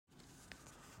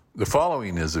The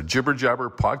following is a Jibber Jabber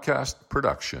podcast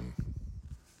production.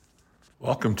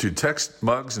 Welcome to Text,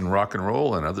 Mugs, and Rock and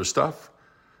Roll and Other Stuff.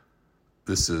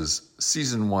 This is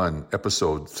Season 1,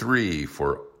 Episode 3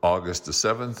 for August the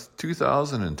 7th,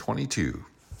 2022.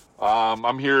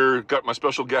 I'm here, got my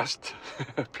special guest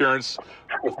appearance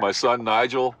with my son,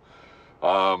 Nigel.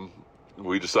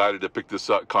 We decided to pick this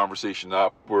conversation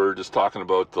up. We're just talking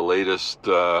about the latest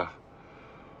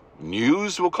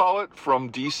news, we'll call it,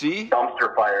 from DC.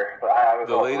 Dumpster fire.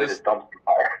 The latest dumpster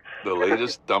fire. The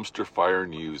latest dumpster fire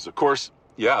news. Of course,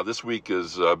 this week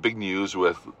is big news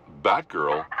with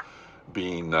Batgirl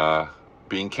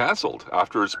being canceled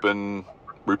after it's been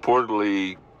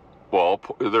reportedly,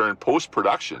 they're in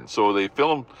post-production. So they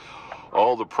filmed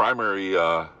all the primary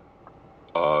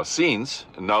scenes,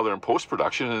 and now they're in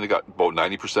post-production, and they got about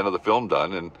 90% of the film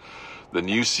done. And the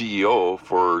new CEO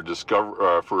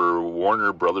for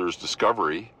Warner Brothers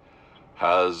Discovery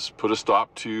has put a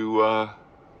stop to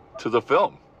the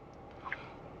film.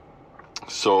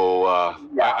 So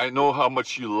I know how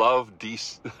much you love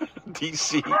DC.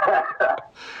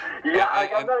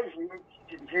 I'm not a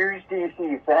huge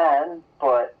DC fan,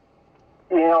 but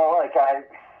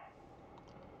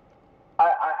I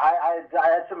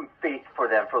had some faith for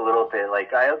them for a little bit.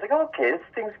 I was like, okay, this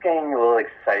thing's getting a little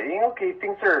exciting. Okay,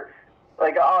 things are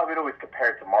I would always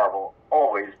compare it to Marvel,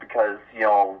 always, because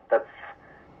that's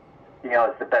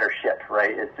it's the better ship,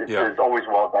 right? It's always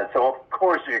well done. So of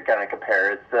course you're gonna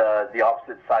compare. It's the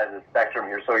opposite side of the spectrum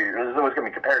here. So there's always gonna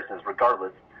be comparisons,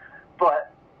 regardless.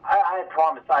 But I had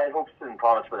promised, I had hopes and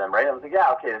promise for them, right? I was like,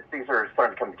 things are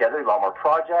starting to come together. A lot more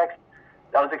projects.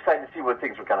 I was excited to see where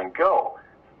things were gonna go.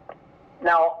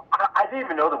 Now I didn't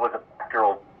even know there was a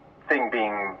Batgirl thing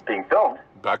being filmed.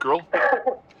 Batgirl?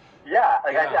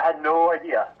 I had no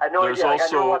idea. I had no idea.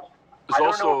 I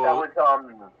don't know if that was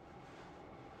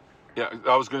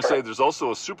I was going to say there's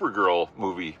also a Supergirl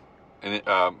movie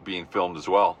being filmed as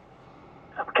well.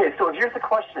 Okay, so here's the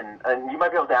question, and you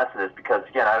might be able to answer this because,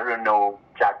 again, I don't know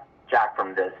Jack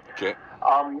from this. Okay.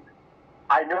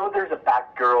 I know there's a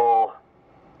Batgirl,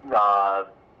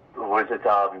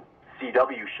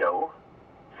 CW show.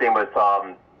 Same with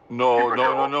No,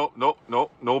 Supergirl.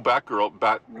 no, Batgirl,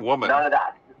 Batwoman. None of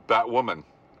that. Batwoman.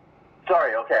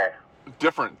 Sorry. Okay.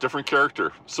 Different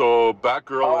character. So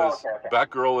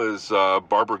Batgirl is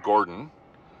Barbara Gordon.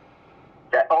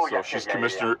 She's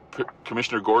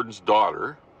Commissioner Gordon's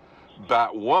daughter.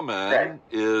 Batwoman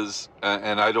is,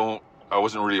 and I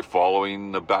wasn't really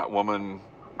following the Batwoman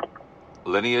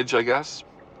lineage, I guess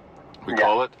we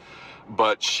call it,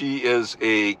 but she is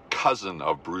a cousin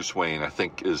of Bruce Wayne, I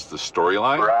think, is the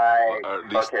storyline. Right.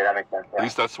 That makes sense. At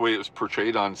least that's the way it was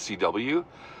portrayed on CW.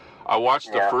 I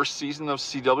watched the first season of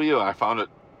CW, and I found it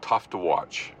tough to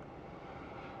watch.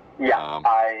 Yeah, and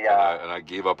I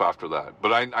gave up after that.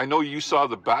 But I know you saw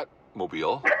the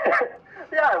Batmobile.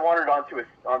 I wandered onto the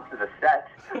set,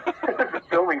 the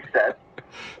filming set.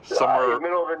 Somewhere in the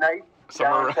middle of the night,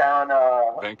 downtown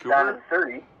Vancouver, down in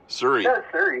Surrey. Surrey. Yeah,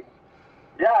 Surrey.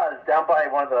 Yeah, I was down by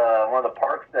one of the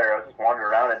parks there. I was just wandering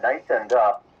around at night, and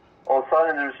all of a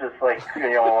sudden there's just a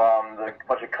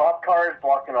bunch of cop cars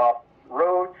blocking off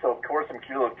road. So of course I'm a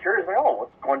little curious,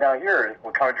 what's going down here?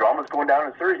 What kind of drama's going down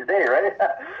in Surrey today, right?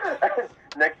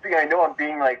 Next thing I know, I'm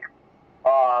being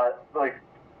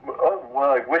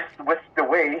whisked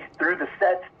away through the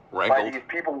set by these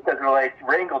people because they're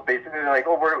wrangled basically. They're like,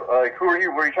 who are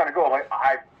you? Where are you trying to go? I'm like,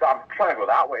 I'm trying to go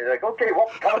that way. They're like, okay, well,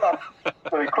 come on.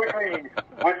 So they quickly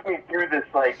whisked me through this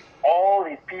all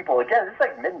these people. Again,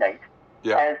 it's midnight.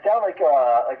 Yeah. And it sounded like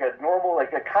a normal, a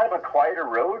kind of a quieter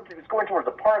road. It was going towards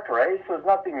the park, right? So it was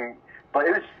nothing, but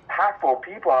it was packed full of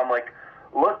people. I'm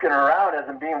looking around as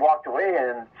I'm being walked away,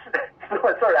 and so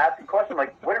I started asking questions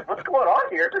what's going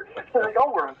on here? They're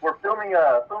like, we're filming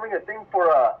a thing for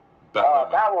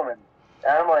Batwoman.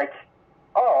 And I'm like,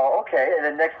 oh, okay. And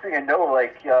then next thing I know,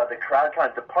 the crowd kind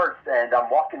of departs, and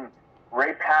I'm walking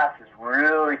right past this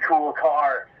really cool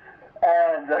car,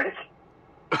 and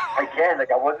again, it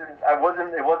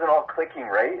wasn't all clicking,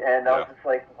 right? And I was just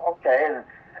like, okay, and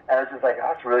I was just like,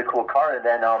 oh, it's a really cool car. And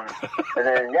then,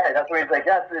 that's when he's like,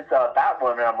 yes, it's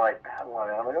Batwoman. I'm like,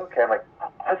 Batwoman. I'm like, okay. I'm like,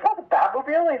 I saw the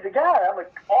Batmobile. He's like, yeah. I'm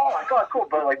like, oh my god, cool.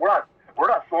 But we're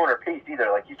not slowing our pace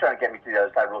either. He's trying to get me to the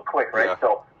other side real quick, right? Yeah.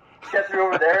 So gets me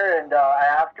over there, and I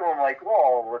asked him, I'm like,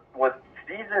 well, what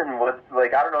season? I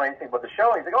don't know anything about the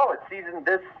show. He's like, oh, it's season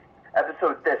this,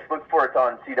 episode this. Look for it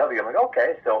on CW. I'm like,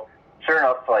 okay. So sure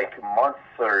enough, months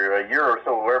or a year or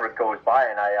so, wherever it goes by,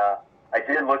 and I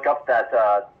did look up that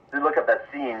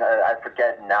scene. I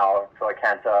forget now, so I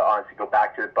can't honestly go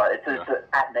back to it. But it's an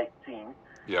at night scene.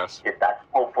 Yes. If that's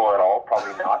hopeful at all,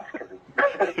 probably not, because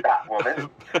it's Batwoman.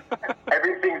 Batwoman.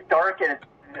 Everything's dark and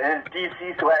it's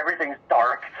DC, so everything's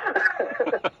dark.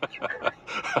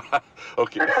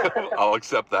 Okay, I'll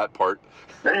accept that part.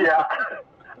 Yeah.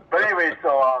 But anyway,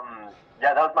 so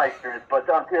that was my experience. But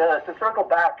to circle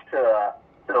back to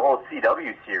the whole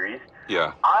CW series,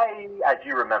 yeah, as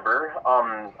you remember,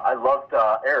 I loved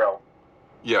Arrow.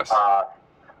 Yes, I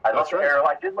loved right. Arrow.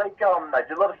 I did love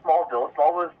Smallville.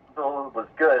 Smallville was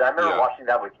good. I remember watching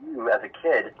that with you as a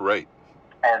kid. Right.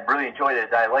 And really enjoyed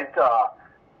it. I liked.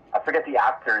 I forget the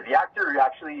actor. The actor who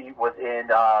actually was in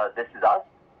This Is Us.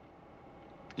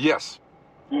 Yes.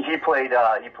 He played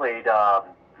Green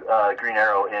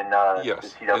Arrow in the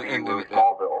CW with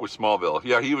Smallville. With Smallville,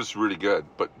 yeah, he was really good.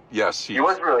 But yes, he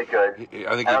was really good.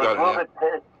 I think he got a little bit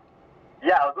pissed.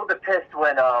 Yeah, I was a little bit pissed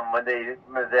when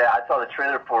I saw the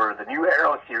trailer for the new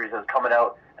Arrow series that was coming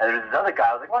out, and there was this other guy.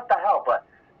 I was like, what the hell? But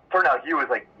it turned out he was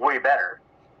like way better.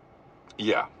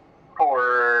 Yeah.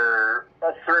 For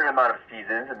a certain amount of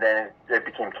seasons, and then it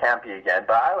became campy again.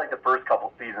 But I like the first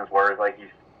couple seasons where it's like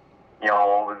he's,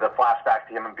 the flashback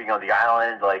to him being on the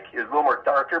island, like it was a little more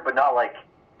darker, but not like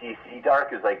DC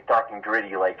dark. It was like dark and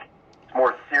gritty, like it's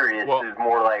more serious. Well, it was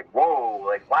more like whoa,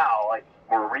 like wow, like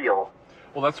more real.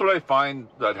 Well, that's what I find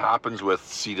that happens with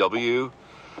CW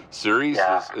series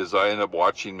is I end up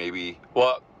watching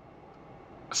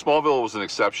Smallville was an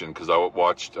exception because I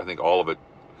watched I think all of it.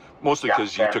 Mostly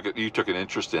because you took an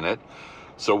interest in it,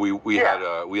 so we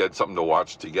had something to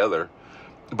watch together.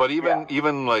 But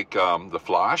even like the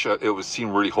Flash, it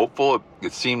seemed really hopeful.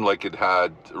 It seemed like it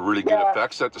had really good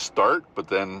effects at the start, but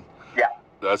then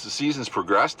as the seasons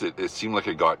progressed, it seemed like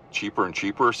it got cheaper and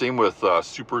cheaper. Same with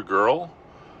Supergirl.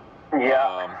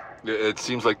 Yeah. It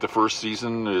seems like the first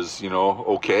season is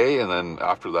okay, and then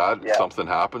after that something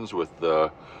happens with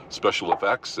the special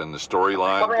effects and the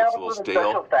storyline gets a little stale.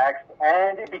 Special effects,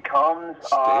 and it becomes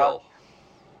stagnant.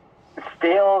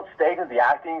 The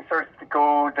acting starts to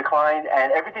go decline,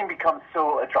 and everything becomes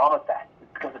so a drama fest.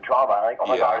 It becomes a drama. Like, oh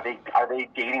my god, are they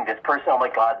dating this person? Oh my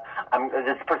god,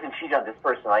 this person cheated on this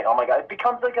person. Like, oh my god, it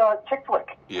becomes like a chick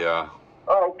flick. Yeah.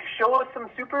 Show us some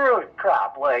superhero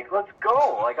crap. Like, let's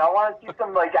go. Like, I want to see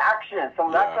some like action, some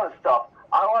of that kind of stuff.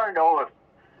 I want to know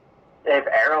if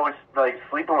Arrow is like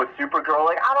sleeping with Supergirl.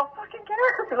 Like, I don't fucking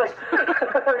care. Like,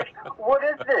 what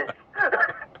is this?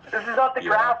 This is not the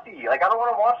Degrassi. Like, I don't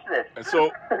want to watch this. And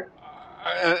so,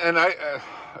 and I,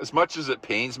 as much as it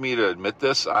pains me to admit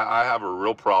this, I have a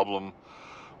real problem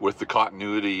with the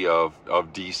continuity of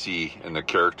DC and the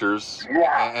characters.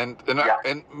 Yeah.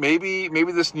 And maybe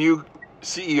this new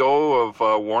CEO of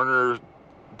Warner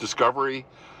Discovery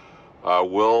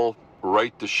will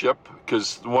right the ship,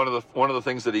 because one of the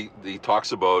things that he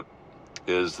talks about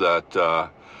is that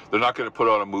they're not going to put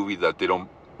out a movie that they don't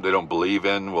believe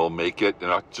in will make it. They're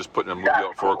not just putting a movie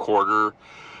out for a quarter.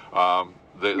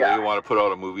 They want to put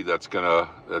out a movie that's gonna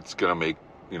make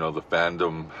the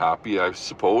fandom happy, I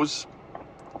suppose.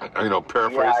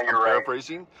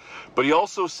 Paraphrasing. Right. But he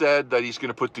also said that he's going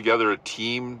to put together a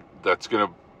team that's going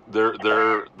to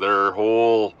their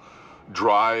whole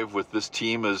drive with this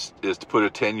team is to put a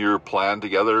 10-year plan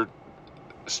together.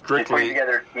 Strictly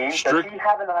together a team. Does he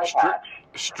have an eye patch?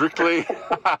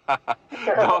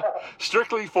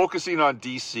 Strictly focusing on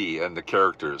DC and the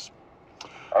characters.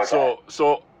 Okay.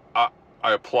 So I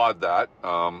applaud that.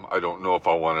 I don't know if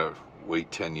I want to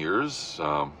wait 10 years,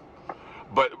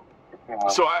 but.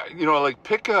 So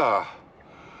pick a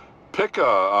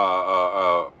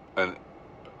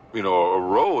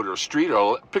road or street,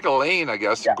 or pick a lane, I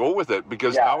guess, and go with it,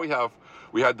 because now we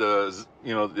had the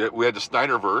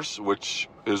Snyderverse, which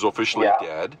is officially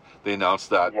dead. They announced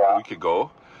that a week ago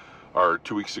or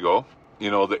 2 weeks ago. The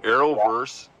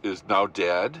Arrowverse is now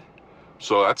dead,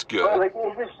 so that's good. Well, is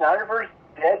the Snyderverse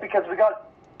dead because we got?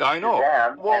 I know.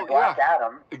 And Black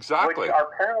Adam, exactly. Which are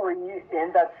apparently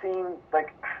in that same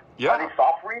are they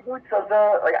soft reboots of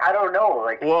the I don't know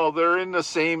Well, they're in the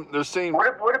same.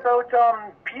 What about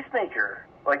Peacemaker?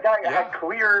 Like that had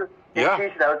clear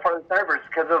indication that was part of the Snyderverse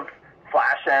because of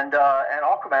Flash and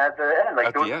Aquaman at the end.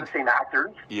 Like those are the same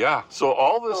actors. Yeah. So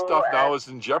all this stuff now is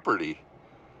in jeopardy.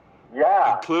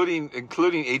 Yeah. Including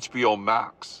HBO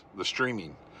Max, the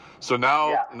streaming. So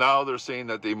now they're saying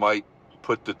that they might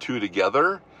put the two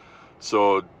together.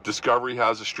 So Discovery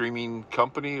has a streaming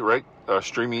company, right? A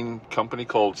streaming company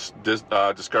called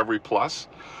Discovery Plus.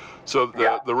 So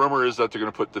the rumor is that they're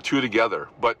going to put the two together.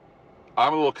 But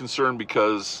I'm a little concerned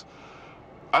because,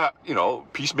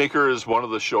 Peacemaker is one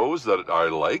of the shows that I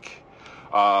like.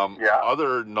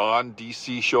 Other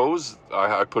non-DC shows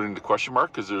I put into question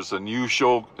mark, because there's a new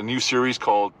series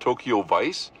called Tokyo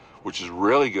Vice, which is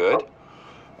really good.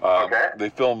 They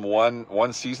filmed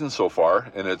one season so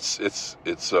far, and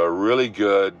it's a really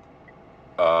good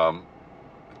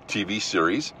TV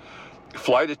series.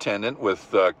 Flight Attendant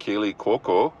with Kaylee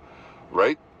Cuoco,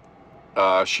 right?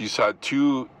 She's had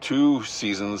two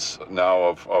seasons now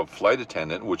of Flight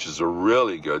Attendant, which is a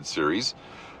really good series.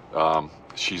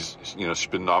 She's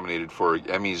been nominated for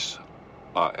Emmys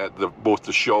at both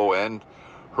the show and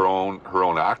her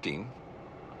own acting.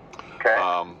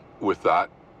 Okay. With that,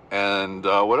 and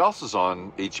what else is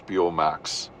on HBO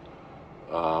Max?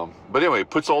 But anyway, it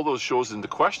puts all those shows into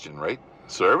question, right?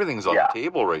 So everything's on the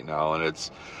table right now, and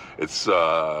it's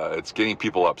getting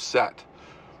people upset.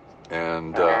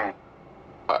 And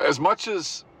as much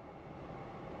as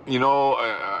maybe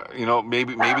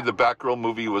the Batgirl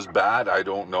movie was bad. I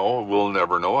don't know. We'll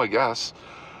never know, I guess.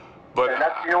 But and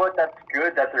that's, you know what? That's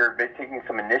good that they're taking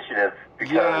some initiative.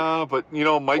 Because, yeah, but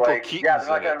Michael Keaton's they're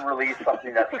not in going it. to release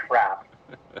something that's crap.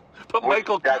 But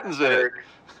Michael Keaton's in it.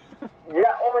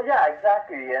 Yeah,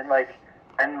 exactly. And like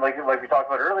we talked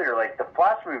about earlier, like the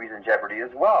Flash movie's in jeopardy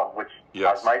as well, which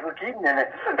has Michael Keaton in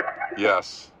it.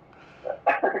 Yes.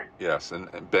 Yes,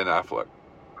 and Ben Affleck.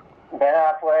 Ben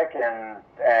Affleck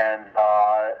and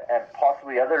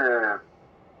possibly other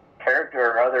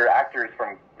actors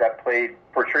that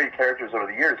portrayed characters over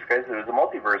the years, because there was a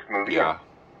multiverse movie. Yeah.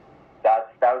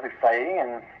 That was exciting,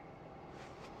 and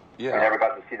we never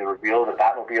got to see the reveal of the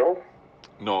Batmobile.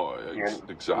 No,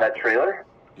 exactly. In that trailer.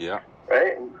 Yeah.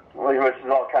 Right? Which is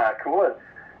all kind of cool.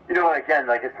 And, again,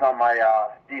 like, it's not my,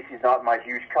 DC's not my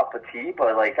huge cup of tea,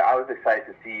 but, like, I was excited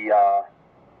to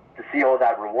see all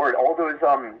that reward. All those,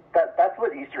 that's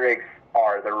what Easter eggs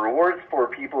are. The rewards for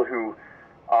people who,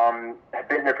 have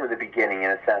been there from the beginning,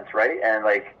 in a sense, right? And,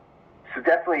 like, so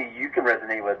definitely you can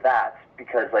resonate with that,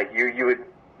 because, like, you would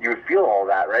feel all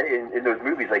that, right? In those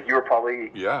movies, like, you were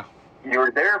probably... Yeah. You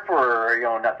were there for,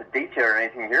 not to date you or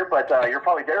anything here, but you're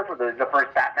probably there for the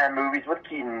first Batman movies with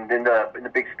Keaton in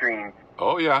the big screen.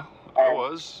 Oh, yeah. I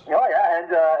was. Oh,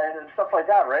 yeah, and stuff like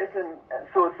that, right? And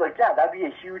so it's like, yeah, that'd be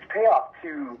a huge payoff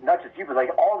to not just you, but,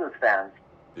 like, all those fans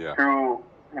who,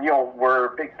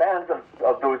 were big fans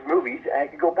of those movies, and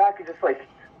could go back and just, like,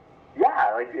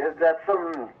 that's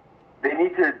they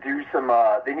need to do some,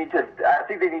 I think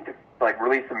they need to, like,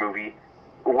 release the movie,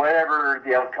 whatever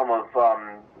the outcome of,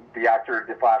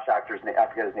 the Flash actor's name, I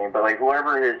forget his name, but, like,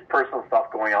 whatever his personal stuff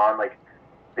going on, like,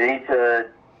 they need to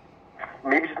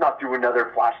maybe just not do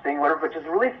another Flash thing, whatever, but just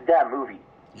release the damn movie.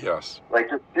 Yes. Like,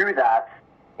 just do that.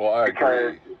 Well, I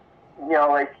agree.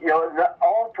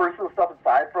 All personal stuff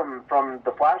aside from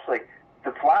the Flash, like,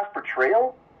 the Flash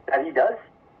portrayal that he does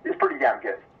is pretty damn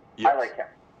good. Yes. I like him.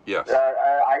 Yes.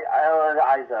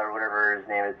 Isa, or whatever his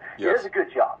name is. Yes. He does a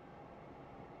good job.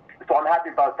 So I'm happy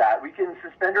about that. We can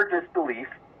suspend our belief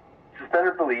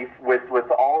with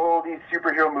all these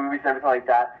superhero movies and everything like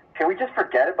that. Can we just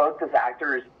forget about this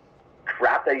actor's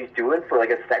crap that he's doing for, like,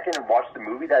 a second and watch the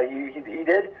movie that he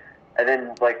did, and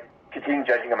then, like, continue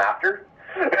judging him after?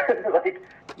 Like,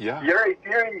 yeah. You already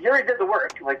did the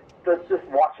work. Like, let's just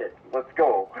watch it. Let's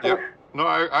go. Yeah. No,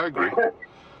 I agree.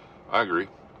 I agree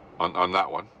on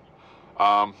that one.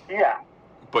 Yeah.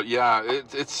 But yeah,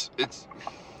 it's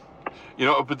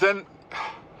but then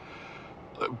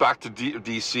back to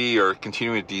DC, or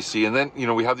continuing at DC, and then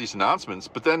we have these announcements,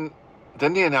 but then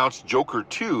they announced Joker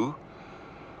 2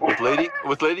 with Lady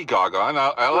Gaga, and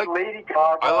I like Lady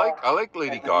Gaga. I like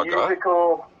Lady Gaga.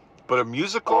 Musical. But a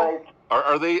musical? Like,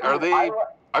 are they?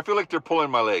 I feel like they're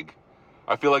pulling my leg.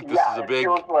 I feel like this is a big. It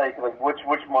feels like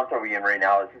which month are we in right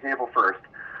now? It's April 1st.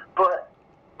 But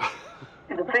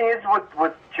the thing is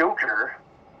with Joker,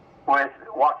 with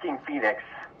Joaquin Phoenix,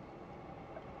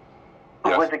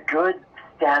 it was a good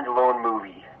standalone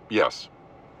movie. Yes.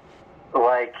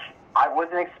 Like, I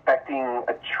wasn't expecting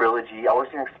a trilogy. I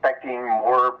wasn't expecting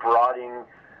more broadening,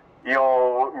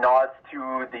 nods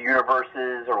to the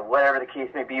universes or whatever the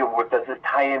case may be. Does this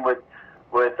tie in with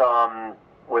what's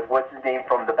his name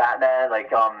from the Batman,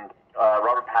 like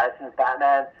Robert Pattinson's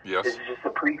Batman? Yes. Is it just a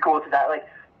prequel to that? Like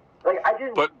I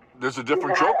didn't. But there's a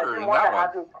different Joker in that one. I didn't want to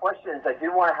have those questions. I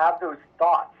didn't want to have those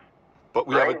thoughts. But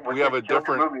we have a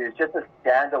different movie. It's just a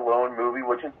standalone movie,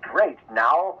 which is great.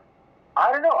 Now,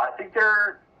 I don't know. I think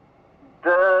I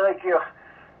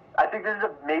think this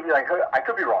is I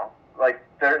could be wrong. Like,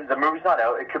 the movie's not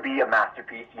out. It could be a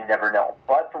masterpiece. You never know.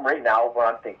 But from right now, what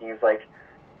I'm thinking is, like,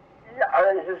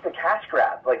 it's just a cash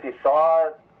grab. Like, they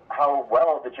saw how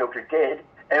well the Joker did,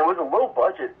 and it was a low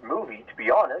budget movie, to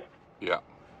be honest. Yeah.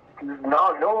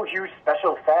 No huge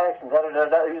special effects and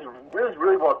da-da-da-da. It was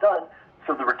really well done.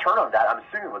 So the return on that, I'm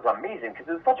assuming, was amazing, because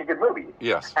it was such a good movie.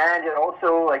 Yes. And it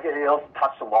also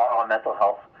touched a lot on mental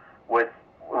health with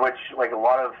which like a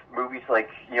lot of movies like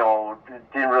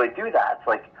didn't really do that. It's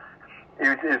like it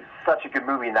was such a good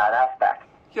movie in that aspect.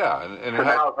 Yeah, and so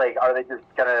now it's like, are they just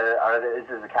gonna? Is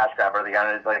this a cash grab? Are they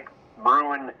gonna like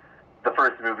ruin the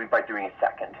first movie by doing a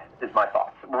second? Is my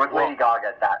thoughts. With Lady Gaga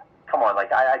at that. Come on,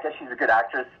 like I guess she's a good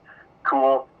actress.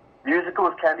 Cool.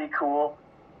 Musicals can be cool.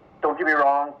 Don't get me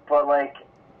wrong, but like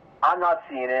I'm not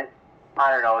seeing it.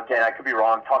 I don't know. Again, I could be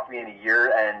wrong. Talk to me in a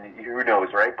year, and who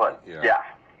knows, right? But yeah.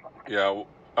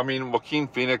 I mean, Joaquin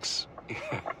Phoenix.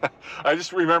 I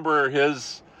just remember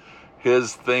his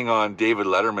thing on David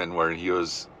Letterman where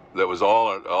that was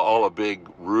all a big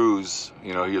ruse.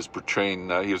 He was portraying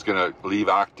he was going to leave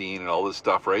acting and all this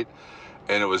stuff, right?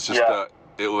 And it was just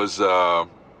it was a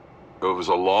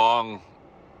long,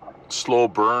 slow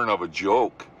burn of a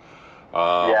joke.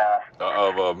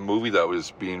 Of a movie that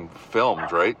was being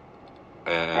filmed, right?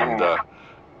 And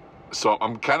so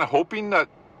I'm kind of hoping that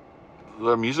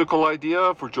the musical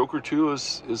idea for Joker 2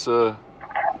 is a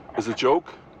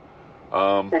joke.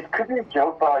 It could be a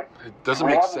joke, but like, it doesn't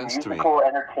make sense to me. Musical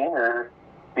entertainer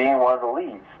being one of the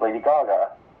leads, Lady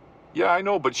Gaga. Yeah, I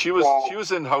know, but she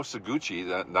was in House of Gucci.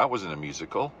 That wasn't a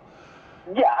musical.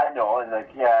 Yeah, I know, and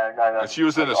like and she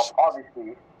was in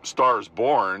obviously Star is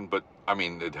Born, but I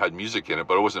mean it had music in it,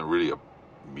 but it wasn't really a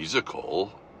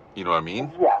musical. You know what I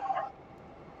mean? Yeah.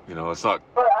 It's not.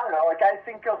 But I don't know. Like I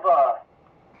think of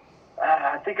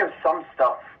some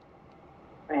stuff.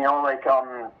 Like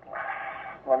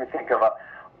let me think of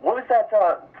what was that?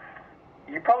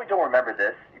 You probably don't remember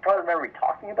this. You probably remember me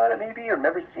talking about it, maybe, or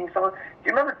remember seeing someone. Do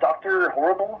you remember Dr.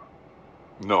 Horrible?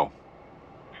 No.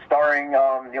 Starring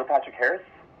Neil Patrick Harris?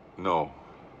 No.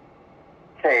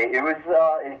 Okay,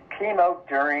 it came out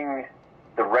during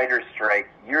the writer's strike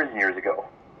years and years ago.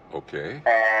 Okay.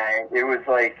 And it was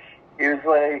like a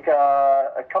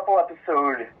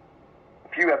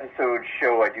few episode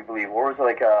show, I do believe, or was it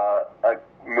like a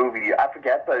movie? I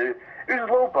forget, but it was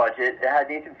low budget. It had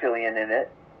Nathan Fillion in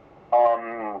it.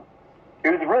 It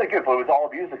was really good, but it was all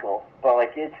musical. But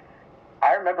like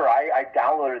I remember I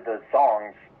downloaded the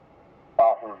songs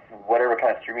off of whatever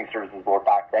kind of streaming services were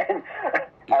back then.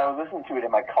 I would listen to it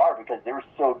in my car because they were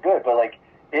so good. But like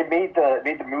it made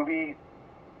the movie,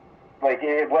 like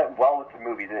it went well with the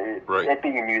movie. It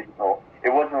being a musical,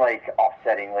 it wasn't like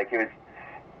offsetting. Like it was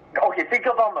okay. Think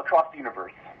of Across the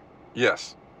Universe.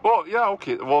 Yes. Well, yeah.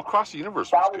 Okay. Well, Across the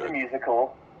Universe was good. That was a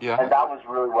musical. Yeah. And that was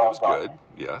really well done. That was good.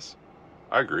 Yes.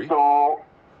 I agree. So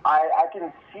I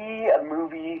can see a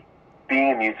movie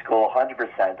being a musical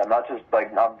 100%. I'm not just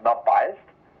like not biased.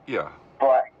 Yeah.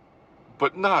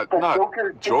 But not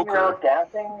Joker.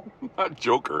 Dancing. Not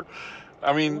Joker.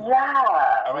 I mean. Yeah.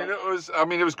 I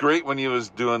mean it was great when he was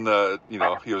doing the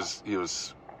he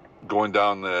was going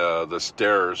down the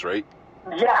stairs, right?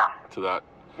 Yeah. To that.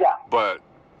 Yeah. But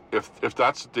if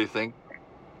that's what they think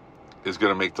is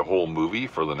going to make the whole movie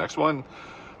for the next one,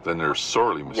 then they're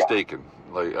sorely mistaken. Yeah.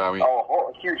 Like I mean.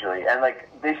 Oh, hugely, and like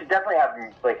they should definitely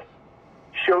have like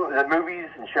the movies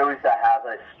and shows that have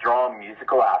a strong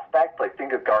musical aspect. Like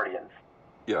think of Guardians.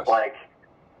 Yes. Like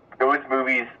those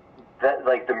movies that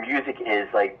like the music is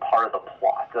like part of the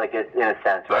plot. Like it, in a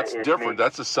sense, that's right? different.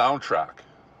 That's a soundtrack,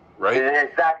 right?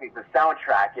 Exactly. The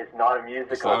soundtrack is not a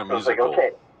musical. It's not a musical. So it's like,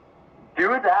 okay, do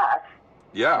that.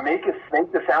 Yeah. Make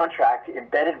the soundtrack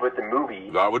embedded with the movie.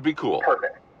 That would be cool.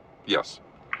 Perfect. Yes.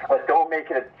 But don't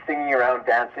make it a singing around,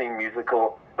 dancing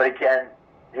musical. But again,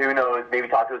 who knows? Maybe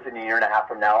talk to us in a year and a half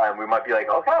from now, and we might be like,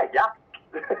 okay, yeah,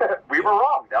 we were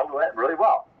wrong. That went really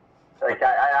well. Like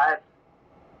I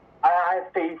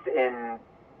have faith in.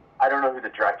 I don't know who the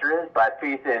director is, but I have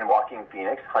faith in Joaquin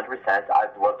Phoenix, 100%.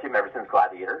 I've loved him ever since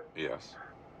Gladiator. Yes.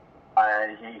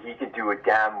 And he can do a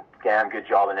damn good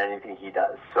job in anything he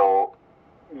does. So,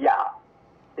 yeah,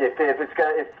 if there's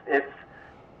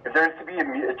to be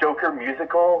a Joker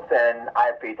musical, then I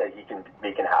have faith that he can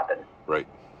make it happen. Right.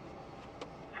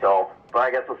 So, but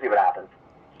I guess we'll see what happens.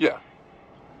 Yeah.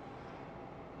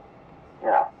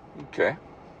 Yeah. Okay.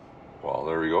 Well,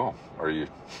 there we go. Are you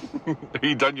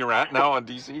done your rant now on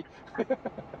DC?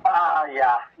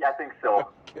 Yeah, I think so.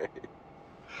 Okay.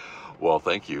 Well,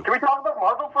 thank you. Can we talk about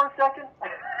Marvel for a second?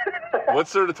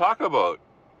 What's there to talk about?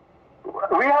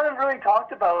 We haven't really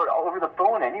talked about over the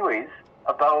phone, anyways,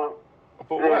 about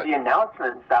the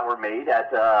announcements that were made at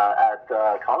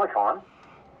Comic-Con.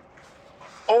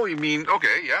 Oh, you mean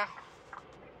yeah?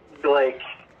 Like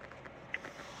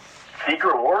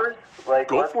Secret Wars, like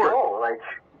go let's for go. it. Like,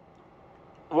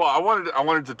 well, I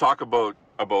wanted to talk about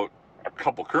a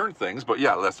couple current things, but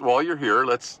yeah, while you're here,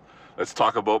 let's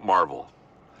talk about Marvel.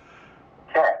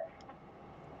 Okay.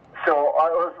 So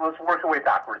let's work our way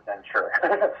backwards then. Sure.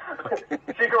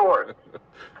 Secret Wars.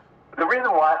 The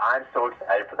reason why I'm so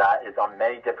excited for that is on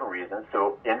many different reasons.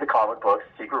 So in the comic books,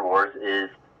 Secret Wars is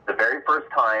the very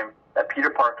first time that Peter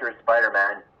Parker,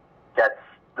 Spider-Man,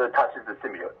 touches the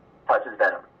symbiote, touches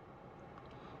Venom.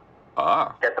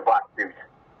 Gets the black suit.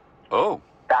 Oh.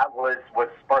 That was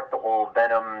what sparked the whole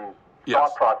Venom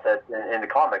thought process in the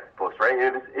comic books, right?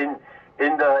 It was in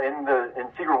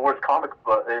Secret Wars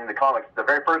in the comics, the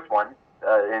very first one,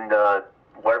 in the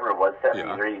whatever it was,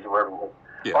 70s or 80s or whatever it was,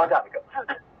 a long time ago.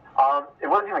 It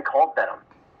wasn't even called Venom.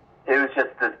 It was just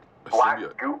this black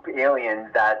goop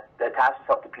alien that attached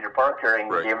itself to Peter Parker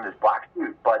and gave him this black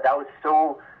suit. But that was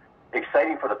so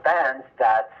exciting for the fans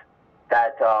that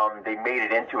they made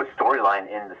it into a storyline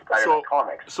in the Spider-Man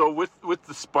comics. So with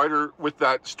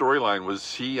that storyline,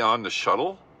 was he on the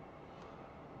shuttle?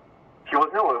 It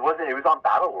wasn't. It was on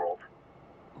Battleworld.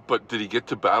 But did he get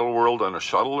to Battleworld on a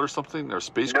shuttle or something, or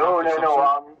spacecraft?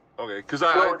 No. Okay, because he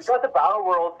got to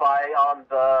Battleworld by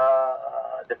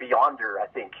the Beyonder, I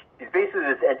think. He's basically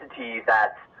this entity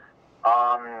that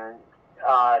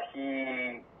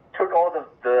he took all the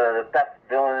best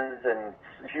villains and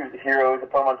heroes and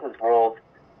put them onto his world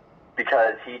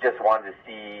because he just wanted to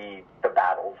see the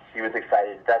battles. He was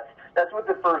excited. That's what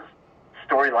the first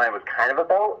storyline was kind of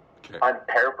about. Okay. I'm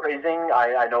paraphrasing.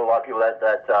 I know a lot of people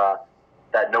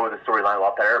that know the storyline a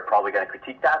lot better are probably going to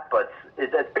critique that, but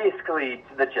that's basically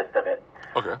the gist of it.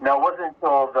 Okay. Now, it wasn't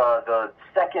until the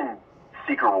second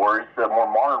Secret Wars, the more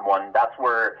modern one, that's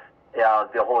where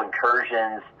the whole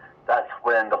incursions, that's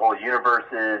when the whole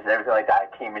universes and everything like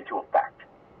that came into effect.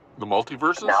 The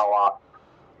multiverses? Now,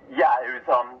 it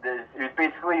was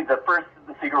basically the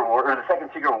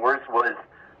second Secret Wars was,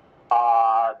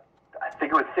 I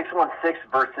think it was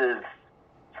 616 versus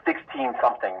 16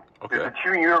 something. Okay. The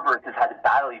two universes had to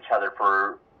battle each other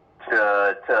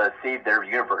to save their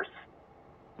universe.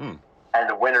 And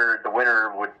the winner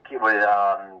would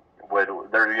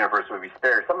their universe would be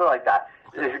spared, something like that.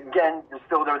 Okay. Again,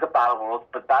 there was a Battleworld,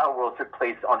 but Battleworld took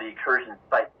place on the incursion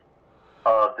site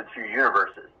of the two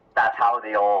universes. That's how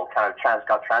they all kind of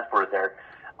got transported there.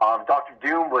 Dr.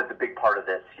 Doom was a big part of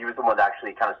this. He was the one that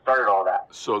actually kind of started all that.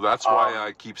 So that's why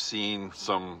I keep seeing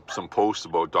some posts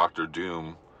about Dr.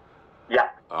 Doom. Yeah.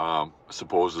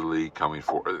 Supposedly coming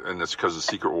for, and it's because of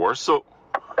Secret Wars. So.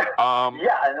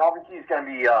 And obviously he's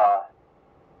going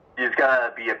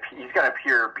to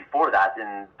appear before that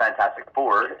in Fantastic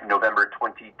Four in November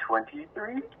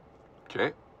 2023.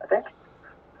 Okay. I think.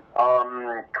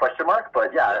 Question mark,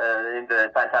 but in the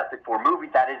Fantastic Four movie,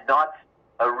 that is not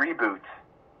a reboot.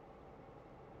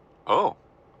 Oh.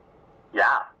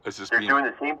 Yeah. They're doing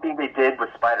the same thing they did with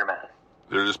Spider-Man.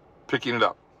 They're just picking it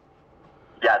up.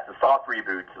 Yeah, it's a soft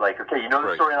reboot. Like, okay, you know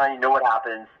the storyline, you know what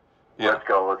happens. Yeah. Let's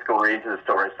go right into the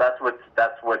story. So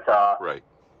that's what right.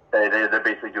 They're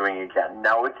basically doing again.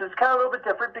 Now it's just kind of a little bit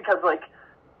different because like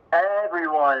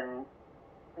everyone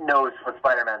knows what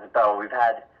Spider-Man's about. We've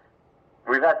had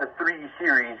the three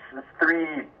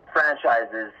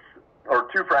franchises or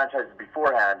two franchises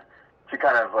beforehand to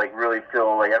kind of like really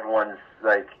feel like everyone's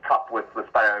like cup with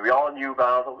Spider-Man. We all knew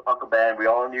about Uncle Ben. We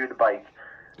all knew the bike.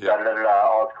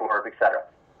 Oscorp, etc.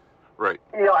 Right.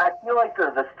 You know, I feel like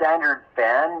the standard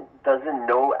fan doesn't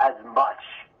know as much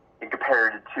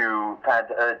compared to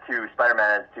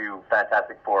Spider-Man as to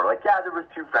Fantastic Four. Like, there was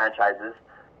two franchises.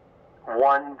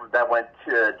 One that went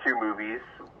to two movies,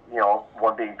 you know,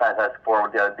 one being Fantastic Four,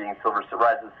 the other being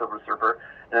Rise of the Silver Surfer.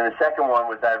 And then the second one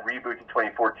was that reboot in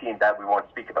 2014 that we won't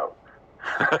speak about.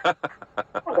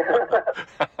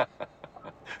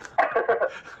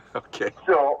 Okay.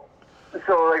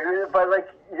 But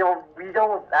you know, we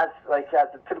don't, as a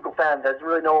typical fan, doesn't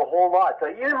really know a whole lot. So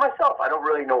even myself, I don't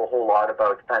really know a whole lot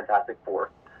about Fantastic Four.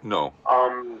 No.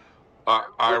 I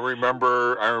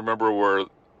remember where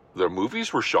the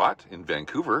movies were shot in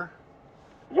Vancouver.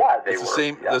 Yeah, they it's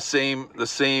were. The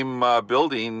same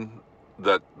building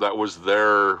that was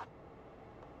their,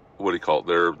 what do you call it?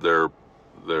 Their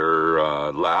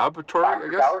laboratory, I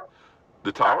guess. Tower?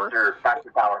 The tower?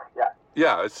 Factor Tower. Yeah.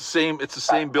 Yeah, it's the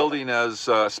same building as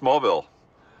Smallville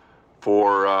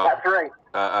for that's right.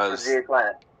 As the Daily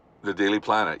Planet. The Daily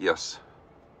Planet, yes.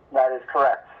 That is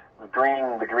correct. The green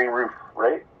roof,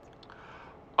 right?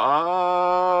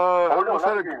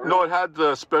 No, it had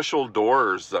the special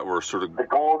doors that were sort of the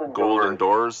golden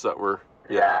doors that were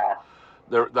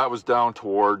There, that was down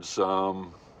towards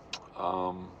Pan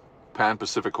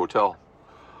Pacific Hotel.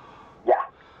 Yeah.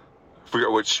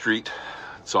 Forget which street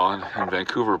it's on in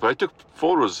Vancouver, but I took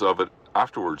photos of it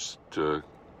afterwards to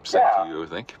send to you, I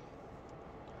think.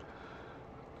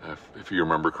 If you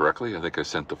remember correctly, I think I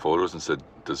sent the photos and said,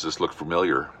 "Does this look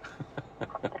familiar?"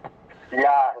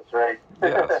 Yeah, that's right.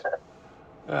 Yes.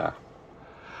 Yeah.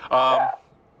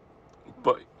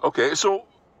 But okay, so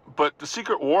but the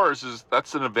Secret Wars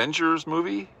that's an Avengers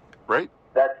movie, right?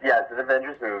 It's an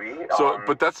Avengers movie. So,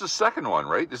 but that's the second one,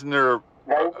 right? Isn't there?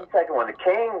 That's the second one. The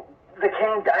Kang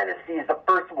Dynasty is the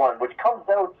first one, which comes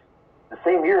out the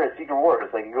same year as Secret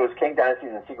Wars. Like it goes Kang Dynasty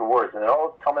and Secret Wars, and they're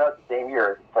all coming out the same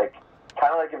year. It's like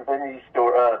kind of like Infinity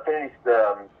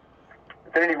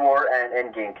War and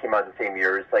Endgame came out the same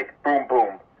year. It's like boom,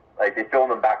 boom. Like they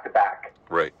filmed them back to back.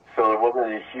 Right. So there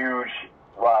wasn't a huge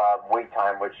wait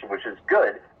time, which is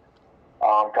good.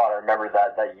 God, I remember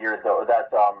that year though.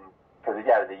 Because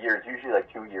the year is usually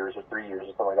like 2 years or 3 years or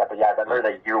something like that. But yeah, I remember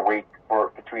that year wait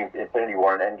between Infinity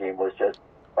War and Endgame was just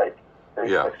like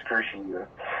excruciating.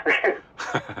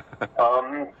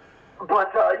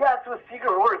 So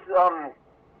Secret Wars.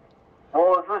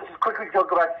 Well, let's just quickly go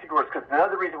back to Secret Wars, because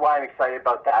another reason why I'm excited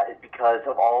about that is because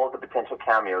of all of the potential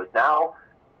cameos. Now,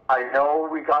 I know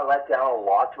we got let down a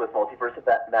lot with Multiverse of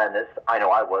Madness. I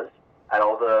know I was. And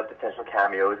all the potential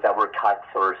cameos that were cut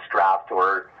or scrapped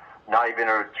or not even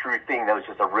a true thing, that was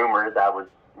just a rumor that was,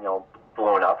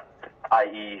 blown up,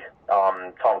 i.e.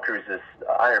 Tom Cruise's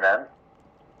Iron Man.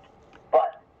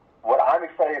 But what I'm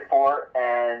excited for,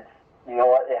 and you know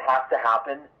what, it has to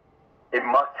happen, it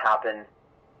must happen,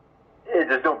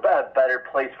 there's no better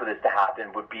place for this to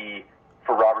happen would be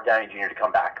for Robert Downey Jr. to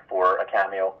come back for a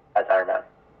cameo as Iron Man.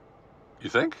 You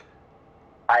think?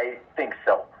 I think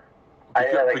so.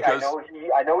 Because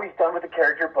I know he's done with the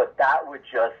character, but that would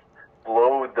just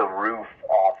blow the roof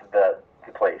off the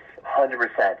place,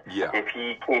 100%. Yeah. If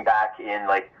he came back in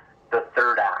like the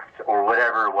third act or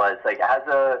whatever it was, like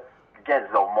again,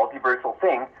 it's a multiversal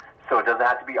thing, so it doesn't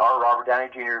have to be our Robert Downey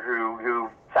Jr. who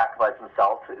sacrificed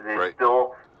himself. It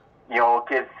still,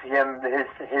 gives him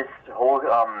his whole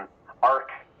arc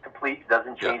complete. It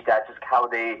doesn't change that. Just how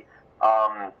they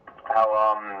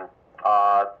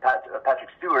Patrick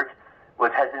Stewart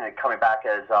was hesitant coming back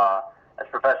as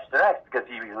Professor X because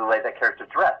he laid that character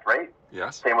to rest, right?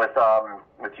 Yes. Same with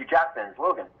Hugh Jackman's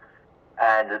Logan,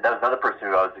 and that was another person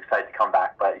who I was excited to come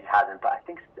back, but he hasn't. But I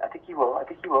think he will. I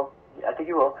think he will.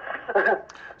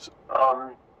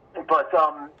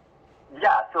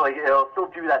 So like it'll still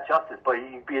do that justice, but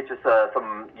it be just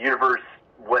some universe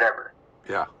whatever.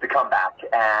 Yeah. To come back,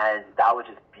 and that would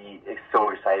just be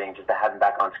so exciting, just to have him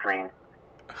back on screen.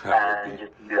 And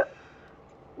just do that.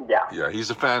 Yeah. Yeah, he's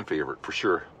a fan favorite for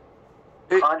sure.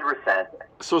 100%.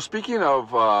 So speaking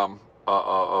of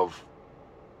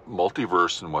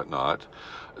multiverse and whatnot,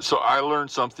 so I learned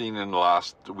something in the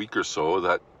last week or so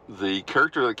that the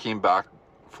character that came back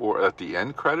at the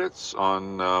end credits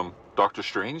on Doctor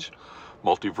Strange,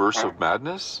 Multiverse of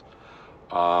Madness,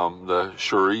 the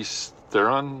Charlize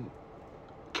Theron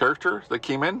character that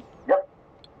came in. Yep.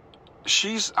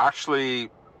 She's actually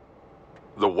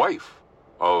the wife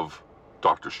of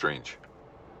Doctor Strange.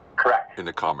 Correct. In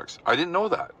the comics. I didn't know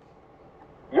that.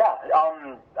 Yeah,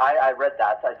 I read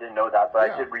that. I didn't know that,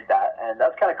 but I did read that, and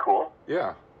that's kind of cool.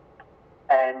 Yeah.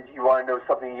 And you want to know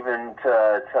something even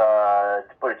to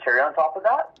put a cherry on top of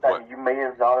that what? You may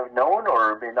have not have known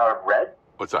or may not have read?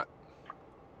 What's that?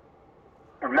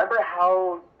 Remember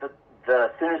how the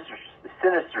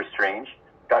Sinister Strange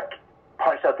got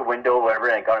punched out the window or whatever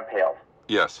and got impaled?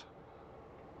 Yes.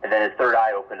 And then his third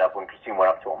eye opened up when Christine went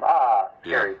up to him.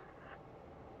 Scary. Yeah.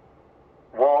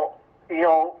 Well,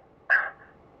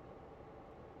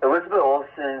 Elizabeth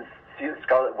Olsen's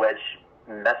Scarlet Witch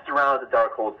messed around with the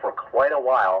Darkhold for quite a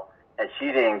while, and she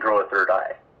didn't grow a third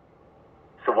eye.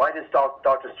 So why does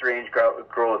Doctor Strange grow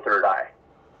a third eye?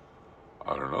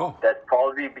 I don't know. That's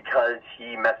probably because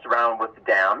he messed around with the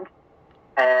damned,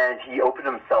 and he opened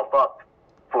himself up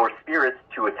for spirits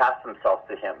to attach themselves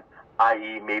to him,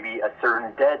 i.e. maybe a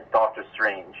certain dead Doctor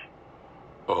Strange.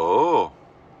 Oh.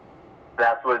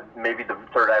 That's what maybe the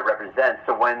third eye represents.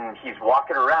 So when he's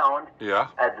walking around,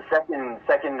 at the second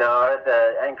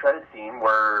the end credit scene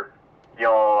where he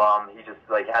just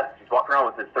he's walking around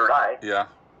with his third eye,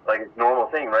 like it's a normal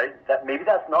thing, right? Maybe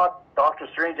that's not Doctor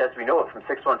Strange as we know it from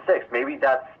 616. Maybe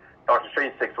that's Doctor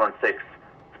Strange 616's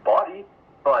body,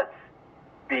 but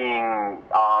being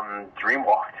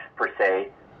dreamwalked per se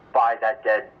by that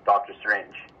dead Doctor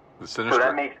Strange. So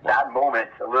that makes that moment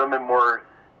a little bit more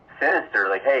sinister,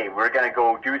 like, hey, we're gonna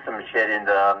go do some shit in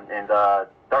the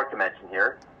dark dimension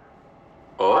here.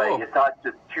 Oh. Like, it's not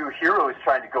just two heroes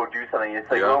trying to go do something. It's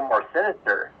like a little more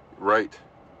sinister. Right.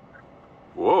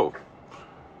 Whoa.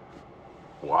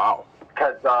 Wow.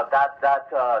 Because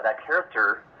that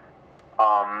character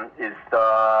is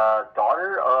the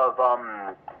daughter of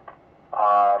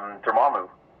Dormammu.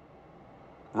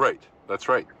 Right. That's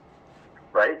right.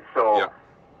 Right. So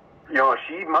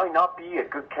she might not be a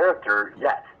good character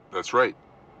yet. That's right.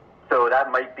 So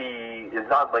that might be, it's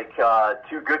not like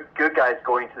two good guys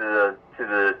going to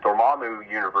the Dormammu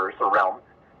universe or realm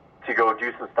to go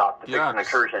do some stuff to fix an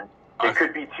incursion. It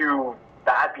could be two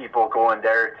bad people going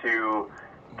there to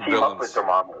team up with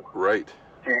Dormammu. Right.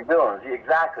 Two villains,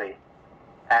 exactly.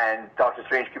 And Doctor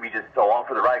Strange could be just along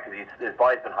for the ride because his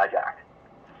body's been hijacked.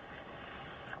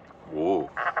 Whoa.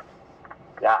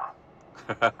 Yeah.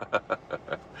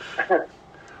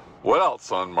 What else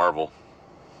on Marvel?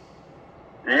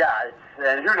 Yeah,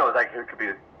 and who knows? Like,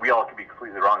 we all could be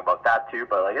completely wrong about that too.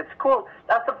 But like, it's cool.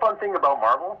 That's the fun thing about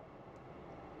Marvel.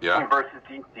 Yeah. Versus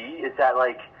DC is that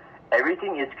like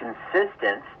everything is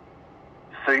consistent,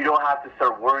 so you don't have to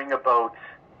start worrying about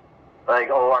like,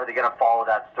 oh, are they going to follow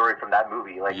that story from that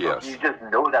movie? Like, yes. You just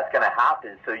know that's going to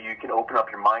happen, so you can open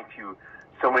up your mind to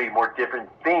so many more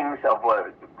different things of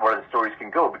where the stories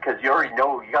can go because you already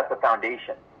know you got the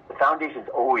foundation. The foundation's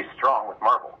always strong with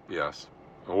Marvel. Yes.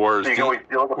 Whereas, so you can always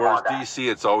build upon that. DC,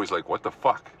 it's always like, what the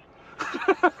fuck?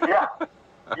 Yeah.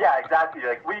 Yeah, exactly.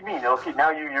 Like, what do you mean? Okay, now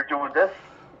you're doing this,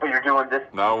 but you're doing this.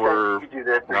 Now we're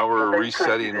we're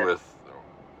resetting with.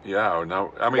 Yeah.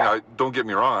 Now, I mean, don't get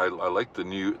me wrong. I like the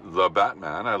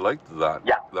Batman. I liked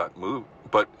that move.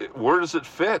 But where does it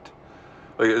fit?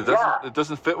 Like, it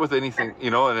doesn't fit with anything,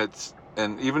 you know.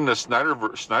 And even the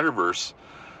Snyderverse,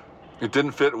 it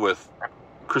didn't fit with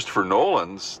Christopher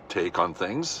Nolan's take on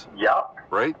things. Yeah.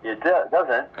 Right. It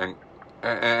doesn't.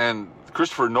 And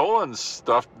Christopher Nolan's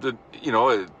stuff,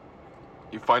 you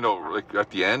find out like at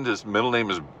the end his middle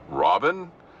name is Robin.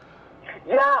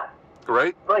 Yeah.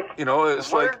 Right. Like,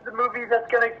 it's where's the movie that's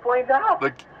going to explain that?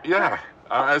 Like, yeah.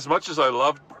 As much as I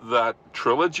loved that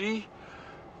trilogy,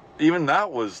 even that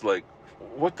was like,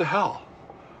 what the hell,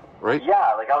 right?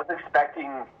 Yeah. Like I was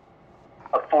expecting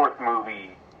a fourth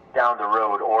movie down the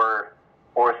road, or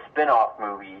a spin-off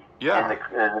movie in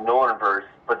the Nolanverse,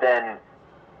 but then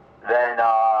the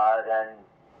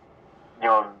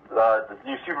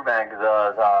new Superman,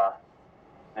 the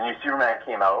new Superman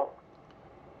came out,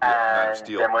 and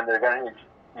then when they're gonna,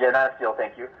 Man of Steel,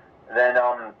 thank you. Then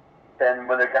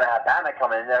when they're gonna have Batman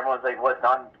come in, everyone's like, "What?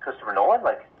 Not Christopher Nolan?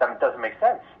 Like that doesn't make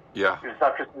sense." Yeah, it's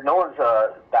not Christopher Nolan's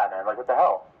Batman. Like what the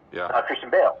hell? Yeah, it's not Christian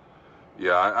Bale.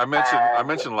 Yeah, I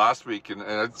mentioned last week, and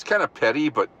it's kind of petty,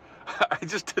 but I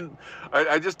just didn't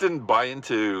buy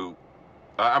into.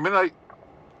 I mean,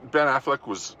 Ben Affleck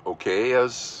was okay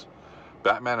as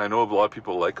Batman. I know a lot of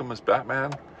people like him as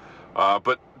Batman,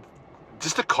 but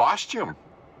just the costume,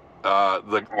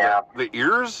 the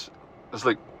ears, it's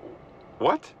like,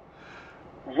 what?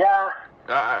 Yeah.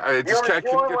 I just can't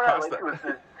get past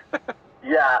that.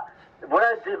 Yeah, what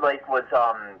I did like was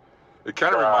It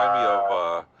kind of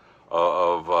reminded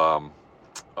me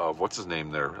of what's his name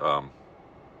there.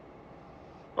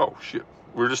 Oh shit,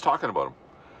 we were just talking about him.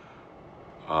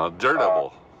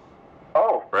 Daredevil.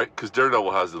 Right, because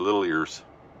Daredevil has the little ears.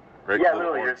 Right. Yeah,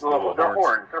 little ears, little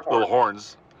horns. Little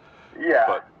horns. Yeah.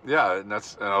 But yeah, and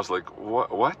I was like,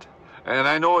 what? And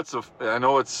I know it's kind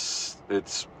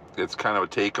of a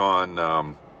take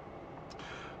on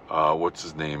what's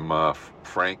his name,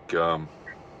 Frank. The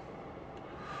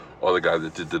guy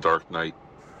that did The Dark Knight.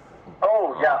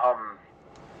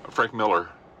 Frank Miller.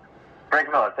 Frank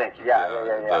Miller, thank you. Yeah.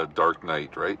 The Dark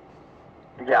Knight, right?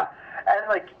 Yeah, and I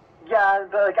like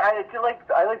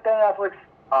Ben Affleck's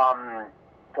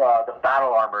the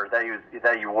battle armor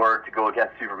that he wore to go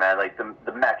against Superman, like the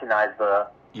mechanized the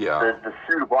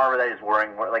suit of armor that he's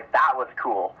wearing, like that was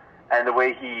cool, and the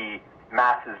way he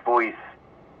masked his voice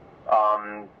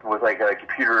with like a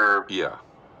computer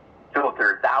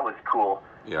filter, that was cool.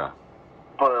 Yeah.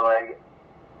 But like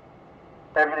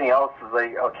everything else is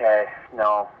like, okay,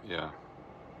 no. Yeah.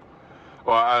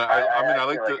 Well,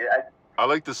 I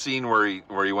like the scene where he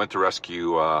went to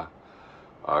rescue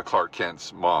Clark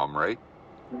Kent's mom, right?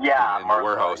 Yeah. In the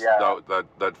warehouse. Yeah.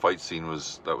 That fight scene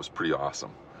was pretty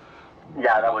awesome.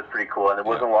 Yeah, that was pretty cool, and there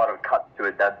wasn't a lot of cuts to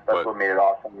it. That's what made it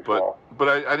awesome as well.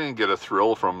 But I didn't get a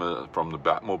thrill from the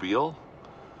Batmobile.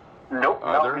 Nope,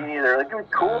 not me neither. Like, it was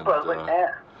cool, but I was like,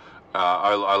 eh.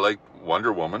 I like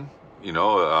Wonder Woman.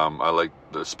 I like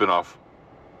the spin-off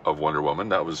of Wonder Woman.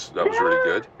 That was really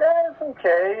good. That's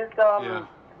okay. It's, Yeah,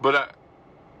 but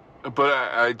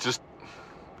I just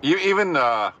even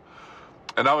and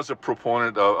I was a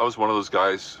proponent. I was one of those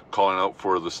guys calling out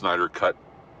for the Snyder Cut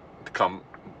to come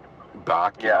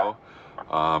back. You know,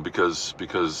 because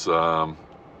Dawn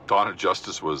of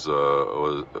Justice was it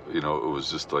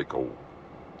was just like I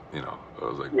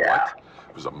was like, what?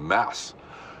 It was a mess.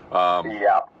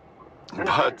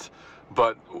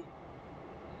 But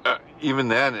even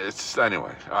then, it's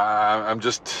anyway. I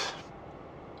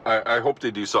hope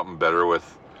they do something better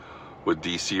with with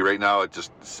DC right now. It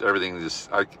just everything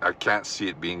just I can't see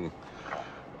it being.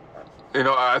 You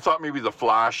know, I thought maybe the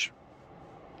Flash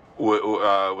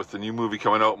with the new movie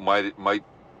coming out might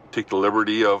take the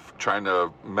liberty of trying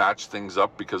to match things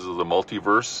up because of the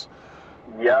multiverse,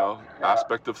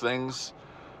 aspect of things.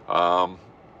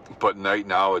 But right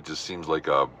now it just seems like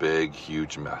a big,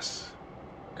 huge mess,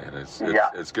 and it's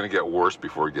going to get worse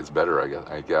before it gets better.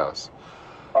 I guess.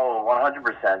 Oh,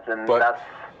 100%, and but, that's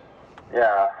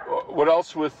yeah. What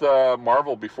else with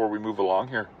Marvel before we move along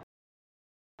here?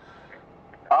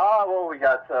 Well, we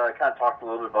got kind of talked a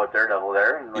little bit about Daredevil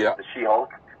there, and the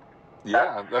She-Hulk.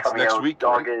 Yeah, that's next week,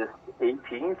 August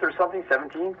 18th or something,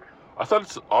 17th. I thought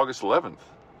it's August 11th.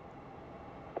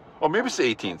 Oh, maybe it's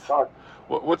the 18th.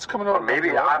 What's coming out? Well,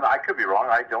 maybe I could be wrong.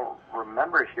 I don't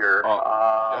remember here.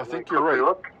 I think you're right.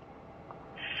 Look.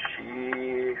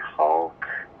 She-Hulk.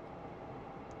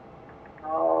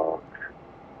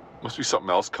 Must be something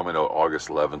else coming out August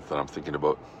 11th that I'm thinking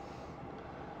about.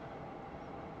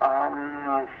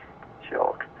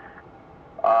 She-Hulk.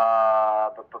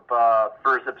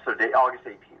 First episode date, August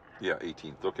 18th. Yeah,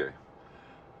 18th. Okay.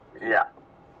 Yeah,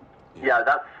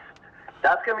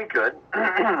 that's gonna be good.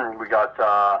 we got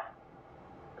a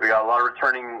lot of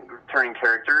returning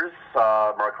characters.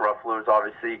 Mark Ruffalo is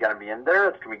obviously gonna be in there.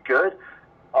 It's gonna be good.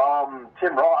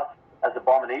 Tim Roth as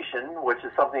Abomination, which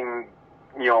is something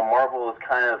Marvel is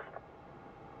kind of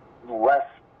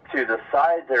left to the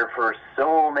side there for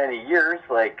so many years.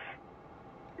 We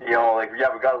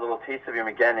got a little taste of him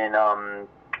again in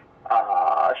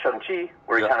Shang-Chi,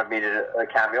 where he kind of made it a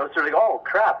cameo. So like, oh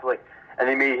crap! And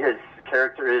they made his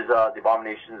character, the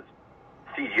Abomination's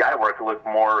CGI work look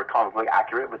more comic book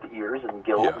accurate with the ears and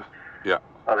gills. Yeah.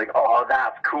 I was like, oh,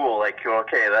 that's cool. It's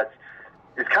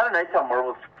kind of nice how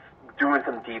Marvel's doing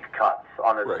some deep cuts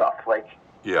on this stuff.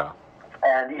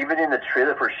 And even in the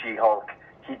trailer for She-Hulk,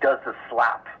 he does the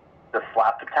slap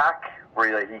attack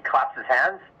where he claps his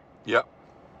hands. Yep.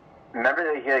 Remember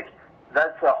that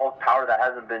that's a Hulk power that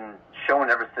hasn't been shown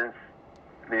ever since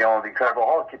the Incredible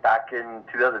Hulk back in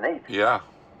 2008. Yeah,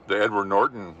 the Edward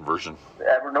Norton version. The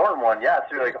Edward Norton one, yeah.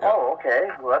 So you're oh, okay,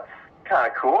 well that's kind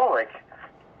of cool.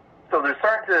 So they're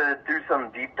starting to do some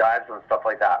deep dives and stuff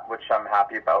like that, which I'm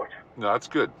happy about. No, that's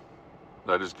good.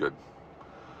 That is good.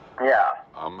 Yeah.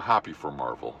 I'm happy for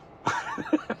Marvel. Have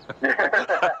you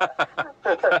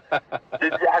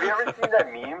ever seen that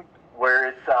meme where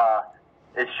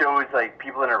it shows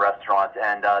people in a restaurant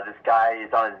and this guy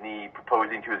is on his knee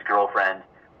proposing to his girlfriend,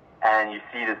 and you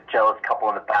see this jealous couple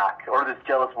in the back, or this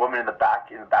jealous woman in the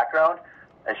background,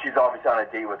 and she's obviously on a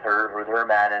date with her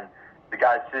man, and the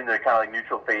guy's sitting there kind of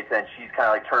neutral face, and she's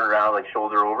kind of turned around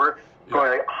shoulder over,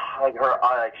 going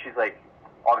she's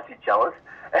obviously jealous,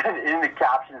 and in the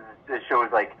captions it shows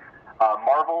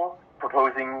Marvel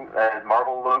proposing,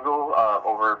 Marvel logo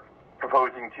over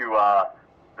proposing to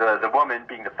the woman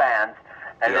being the fans,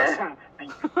 and then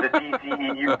the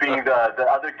DCEU being the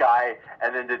other guy,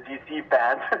 and then the DC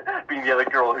fans being the other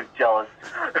girl who's jealous.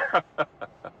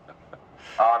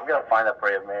 I'm gonna find that for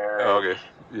you, Mayor. Okay.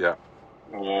 Yeah.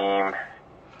 Meme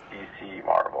DC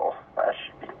Marvel. That's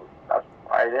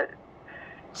it.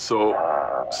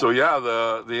 So yeah,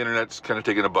 the internet's kind of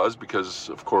taking a buzz because,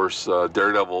 of course,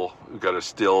 Daredevil got a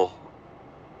still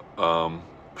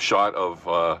shot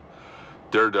of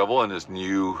Daredevil in his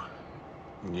new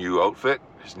outfit,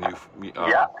 his new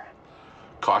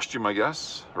costume, I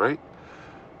guess, right?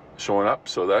 Showing up,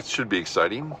 so that should be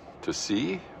exciting to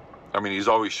see. I mean, he's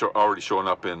already showing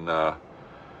up in No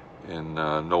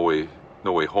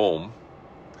Way Home.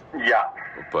 Yeah.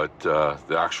 But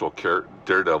the actual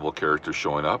Daredevil character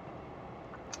showing up,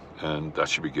 and that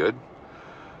should be good.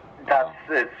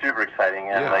 It's super exciting,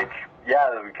 and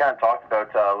we kind of talked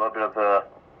about a little bit of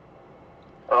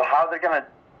how they're gonna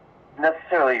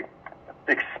necessarily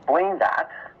explain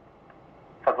that.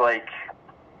 Because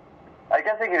I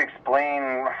guess they could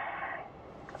explain.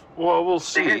 Well, we'll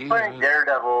see. They could explain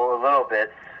Daredevil a little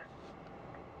bit,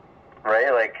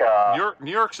 right?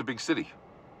 New York's a big city.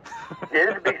 It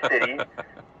is a big city.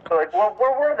 So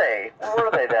where were they? Where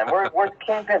were they then? Where's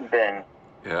Kingpin been?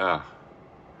 Yeah.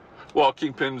 Well,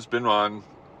 Kingpin's been on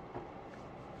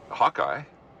Hawkeye,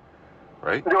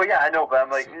 right? No, yeah, I know, but I'm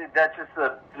that's just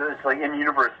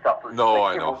in-universe stuff. No,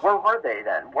 I know. Where were they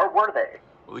then? Where were they?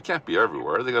 Well, they can't be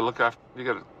everywhere. They got to look after. They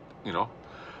got to,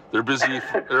 they're busy.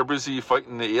 They're busy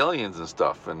fighting the aliens and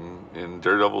stuff, and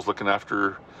Daredevil's looking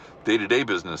after day-to-day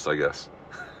business, I guess.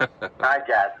 I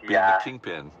guess, Being the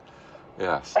Kingpin.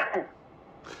 Yes.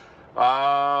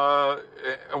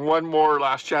 One more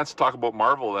last chance to talk about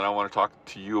Marvel, then I want to talk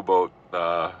to you about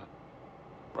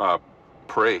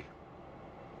Prey.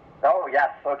 Oh,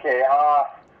 yes. Okay.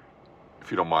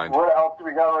 if you don't mind. What else do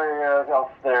we got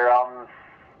else there?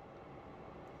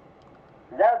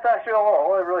 That's actually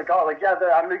all I really got. Like, yeah,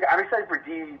 I'm excited for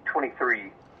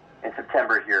D23 in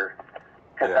September here,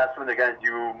 because that's when they're going to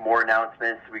do more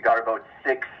announcements. We got about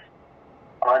 6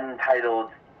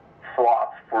 untitled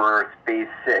slots for Phase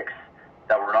 6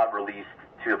 that were not released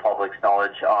to the public's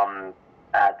knowledge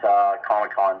at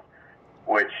Comic-Con,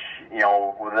 which, you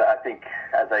know, I think,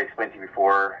 as I explained to you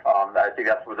before, I think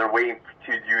that's what they're waiting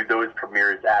to do, those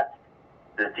premieres at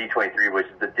the D23, which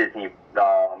is the Disney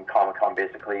Comic-Con,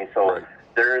 basically. So right.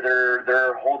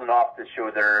 they're holding off to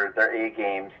show their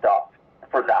A-game stuff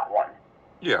for that one.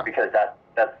 Yeah. Because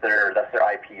that's their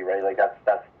IP, right? Like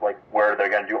that's like where they're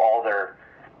going to do all their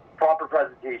proper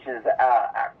presentations,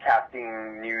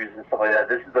 casting news and stuff like that.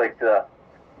 This is like the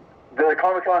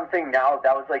Comic-Con thing now.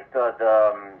 That was like the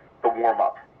warm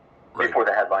up before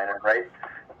the headliner, right?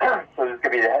 So this is going to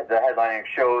be the headlining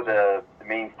show, the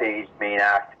main stage, main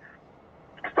act.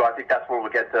 So I think that's where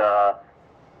we'll get the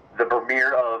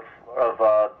premiere of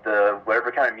the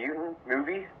whatever kind of mutant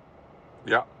movie.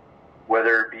 Yeah.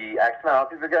 Whether it be X-Men, I don't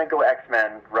think they're going to go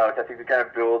X-Men route. I think they're going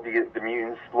to build the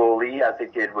mutants slowly, as they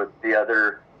did with the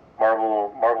other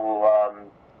Marvel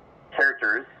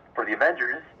characters for the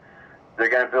Avengers. They're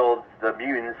going to build the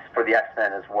mutants for the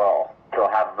X-Men as well. So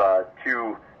have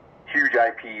 2 huge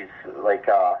IPs like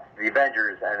the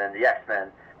Avengers and then the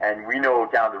X-Men. And we know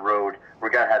down the road we're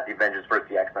going to have the Avengers versus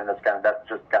the X-Men. That's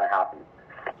just going to happen.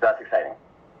 So that's exciting.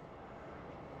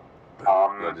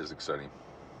 That is exciting.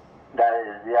 That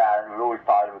is, yeah. We always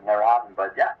thought it would never happen,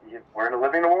 but yeah, we're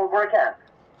living in a world where it can.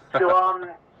 So,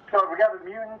 so we got the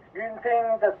mutant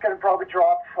thing that's going to probably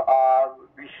drop.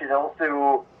 We should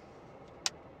also.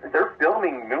 They're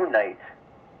filming Moon Knight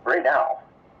right now.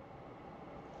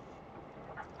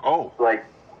 Oh. Like,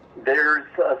 there's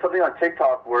something on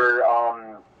TikTok where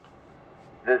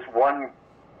this one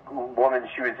woman,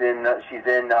 she's in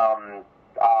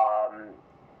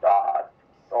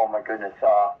oh my goodness,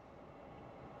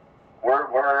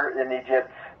 we're in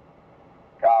Egypt,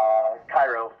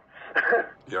 Cairo.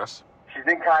 Yes. She's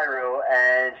in Cairo,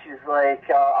 and she's like,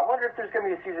 I wonder if there's going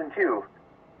to be a season 2.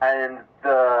 And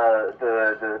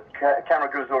the camera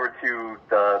goes over to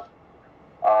the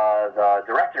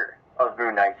director of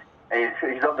Moon Knight, and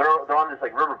they're on this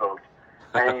like riverboat,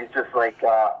 and he's just like,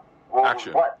 well,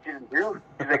 Action. What, season 2?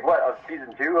 He's like, what, of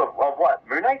season 2 of what,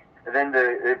 Moon Knight? And then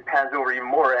it pans over even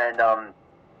more, and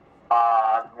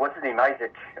what's his name,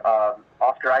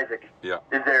 Oscar Isaac, yeah,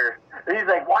 is there. And he's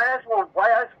like, why else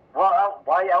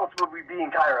would we be in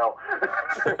Cairo?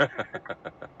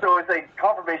 So it's like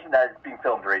confirmation that it's being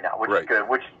filmed right now, which is good.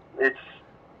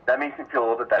 That makes me feel a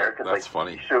little bit better, because that's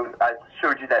funny. I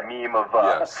showed you that meme of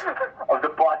yes. of the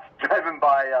bus driving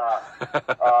by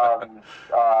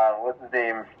what's his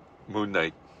name? Moon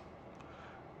Knight.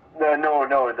 No,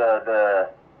 the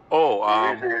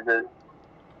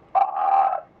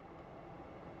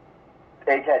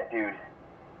egghead dude.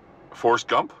 Forrest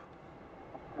Gump?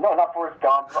 No, not Forrest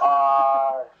Gump.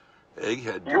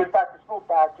 Egghead He goes back to school.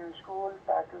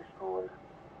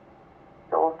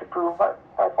 Don't to prove my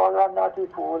father I'm not a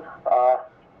fool.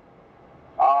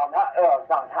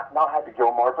 Not Happy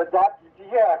Gilmore, but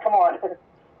come on.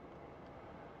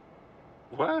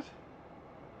 What?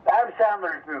 Adam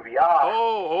Sandler's movie.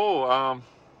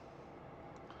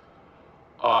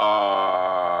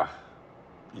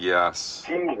 Yes.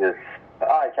 Jesus.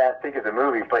 I can't think of the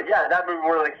movie, but yeah, that movie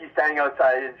where like he's standing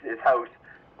outside his house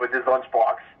with his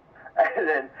lunchbox,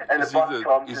 and the bus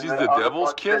comes. Is he the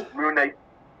Devil's Kid? Moon Knight.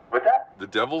 What's that? The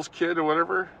Devil's Kid or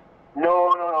whatever? No.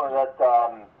 That's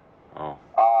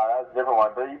that's a different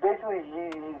one. But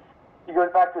he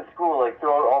goes back to school, like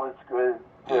throughout all his school.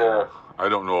 Yeah, I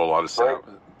don't know a lot of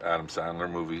Adam Sandler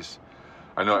movies.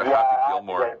 I know Happy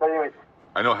Gilmore. Right. But anyways,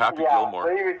 I know Happy Gilmore.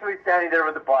 But anyway, so he's standing there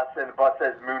with the bus, and the bus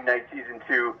says Moon Knight Season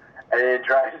 2, and it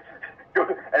drives,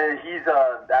 and he's,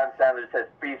 Adam Sandler says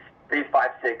Phase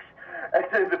 5-6, and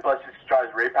then the bus just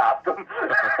drives right past him.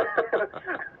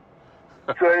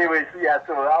 So anyways,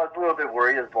 so I was a little bit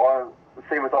worried as well.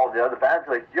 Same with all the other bands,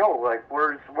 like,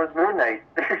 where's Moon Knight?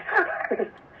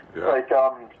 Yeah.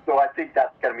 So I think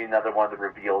that's going to be another one of the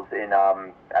reveals in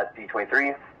at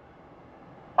D23,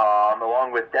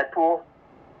 along with Deadpool.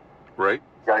 Right.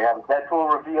 You're going to have a Deadpool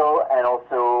reveal, and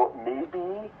also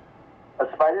maybe a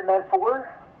Spider-Man 4.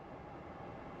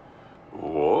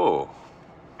 Whoa.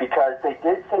 Because they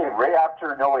did say right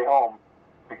after No Way Home,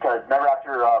 because remember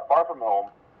after Far From Home,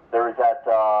 there was that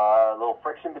little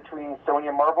friction between Sony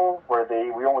and Marvel where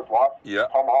we almost lost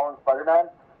Tom Holland's Spider-Man.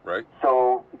 Right.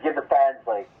 So to give the fans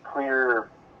like clear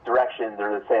direction,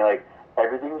 they're saying like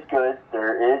Everything's good.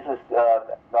 There is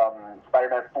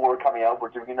Spider-Man 4 coming out. We're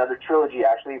doing another trilogy,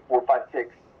 actually, 4, 5,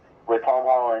 6, with Tom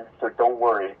Holland, so don't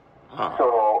worry.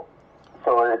 So it's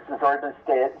already been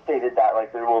stated that,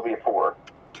 like, there will be a 4.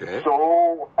 Okay.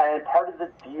 So, and part of the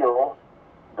deal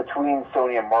between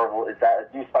Sony and Marvel is that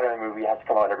a new Spider-Man movie has to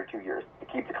come out every 2 years to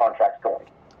keep the contracts going.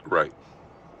 Right.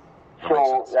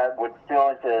 So that would fill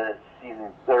into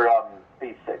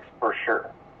phase 6 for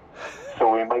sure.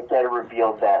 So we might get a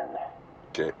reveal then.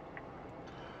 Okay.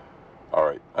 All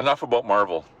right. Enough about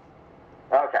Marvel.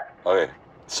 Okay.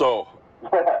 So,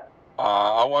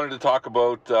 I wanted to talk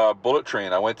about Bullet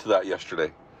Train. I went to that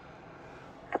yesterday,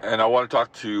 and I want to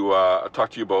talk to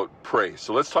you about Prey.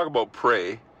 So let's talk about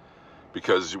Prey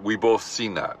because we both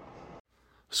seen that.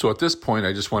 So at this point,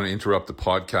 I just want to interrupt the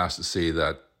podcast to say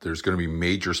that there's going to be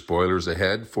major spoilers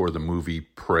ahead for the movie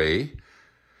Prey.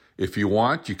 If you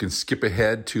want, you can skip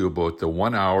ahead to about the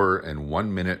 1 hour and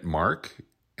 1 minute mark,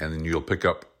 and then you'll pick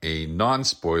up a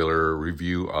non-spoiler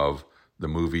review of the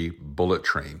movie Bullet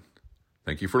Train.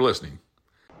 Thank you for listening.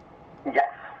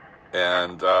 Yes.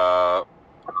 And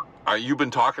you've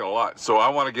been talking a lot, so I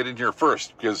want to get in here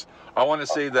first because I want to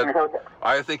say that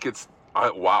I think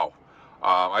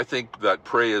I think that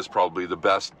Prey is probably the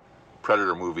best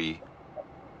Predator movie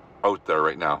out there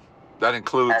right now. That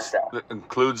includes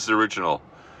the original.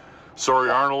 Sorry,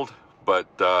 Arnold, but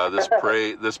this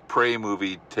Prey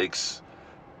movie takes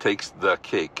the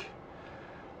cake.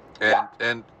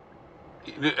 And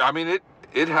I mean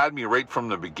it had me right from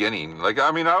the beginning. Like,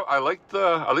 I mean, I liked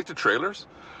the trailers,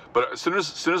 but as soon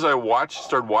as I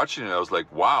started watching it, I was like,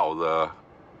 wow,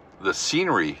 the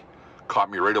scenery caught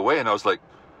me right away, and I was like,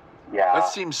 yeah, that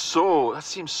seems so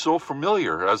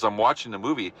familiar as I'm watching the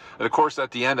movie. And of course,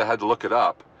 at the end, I had to look it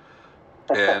up,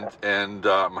 and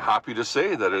I'm happy to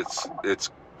say that it's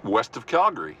west of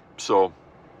Calgary. So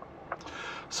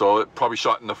it probably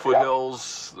shot in the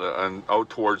foothills and out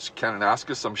towards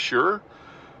Kananaskis, I'm sure.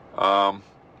 But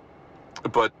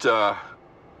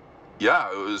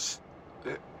yeah, it was.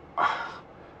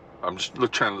 I'm just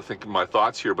trying to think of my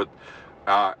thoughts here, but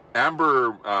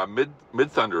Amber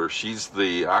Midthunder, she's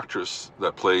the actress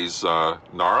that plays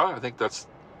Nara. I think that's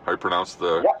how you pronounce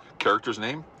the character's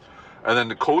name. And then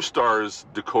the co-stars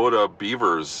Dakota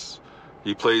Beavers.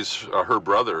 He plays her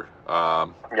brother.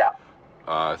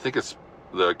 I think it's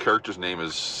the character's name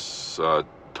is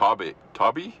Toby.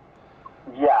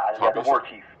 Yeah, the war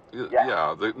chief.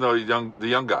 Yeah, the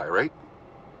young guy, right?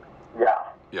 Yeah.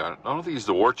 Yeah, I don't think he's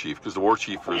the war chief because the war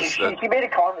chief is. She made a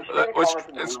comment. She made a comment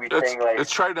in the movie saying, like,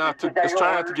 it's trying not to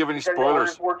give any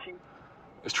spoilers.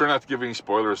 It's trying not to give any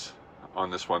spoilers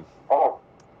on this one. Oh,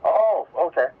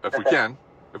 okay. If we can.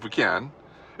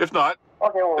 If not,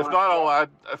 okay, well, if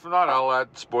not, I'll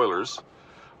add spoilers.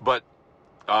 But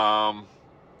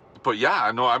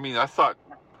yeah, no, I mean, I thought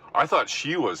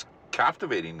she was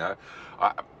captivating. That,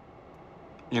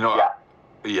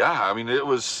 yeah, I mean, it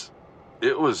was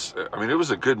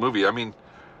a good movie. I mean,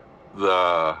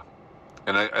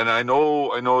 I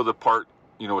know the part,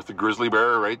 with the grizzly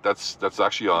bear, right? That's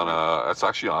actually on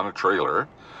a trailer.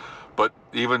 But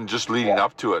even just leading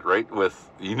up to it, right? With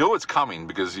it's coming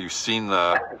because you've seen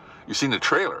the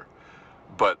trailer.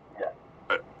 But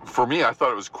for me, I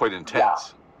thought it was quite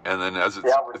intense. And then as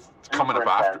it's coming up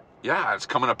after, it's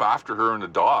coming up after her and the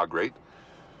dog, right?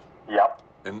 Yep.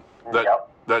 And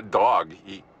that dog,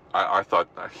 I thought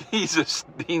he's a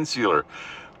steam sealer,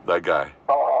 that guy.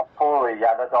 Oh, totally.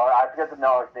 Yeah, that dog. I forget the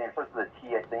dog's name. Starts with a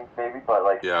T, I think, maybe. But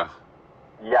like. Yeah.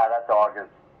 Yeah, that dog is.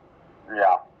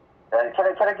 Yeah. And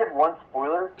can I give one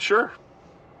spoiler? Sure.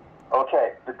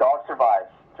 Okay, the dog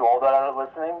survives. To all that are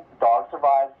listening, the dog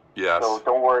survives. Yes. So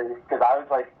don't worry, because I was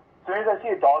like, as soon as I see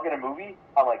a dog in a movie,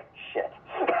 I'm like, shit.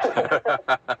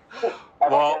 I'm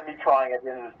going to be crying at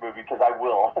the end of this movie because I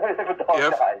will if a dog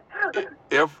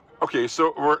dies. Okay,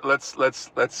 so let's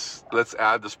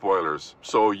add the spoilers.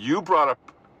 So you brought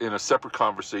up in a separate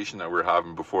conversation that we were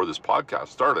having before this podcast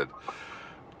started.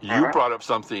 You brought up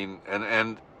something,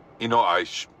 and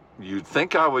you'd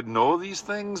think I would know these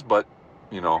things, but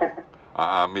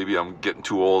maybe I'm getting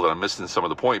too old and I'm missing some of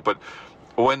the point. But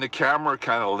when the camera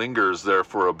kind of lingers there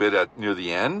for a bit near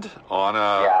the end on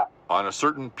a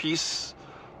certain piece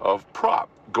of prop,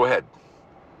 go ahead.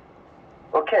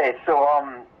 Okay, so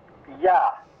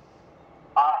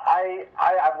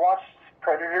I've watched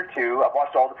Predator 2. I've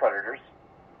watched all the Predators.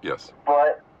 Yes.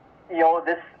 But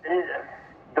this is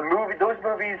those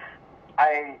movies.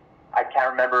 I can't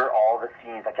remember all the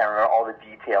scenes. I can't remember all the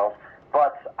details.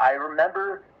 But I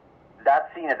remember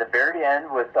that scene at the very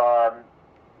end with Donald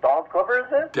Glover.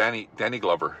 Is it? Danny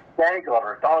Glover. Danny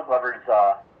Glover. Donald Glover's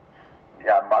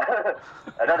Yeah,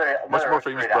 another much more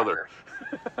famous brother.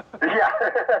 Yeah.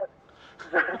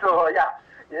 So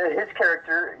his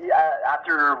character,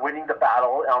 after winning the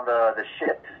battle on the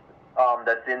ship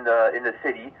that's in the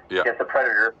city against the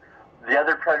Predator, the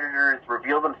other Predators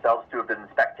reveal themselves to have been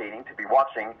spectating, to be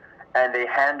watching, and they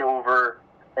hand over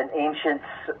an ancient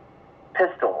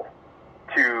pistol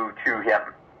to him.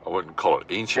 I wouldn't call it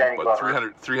ancient, Danny but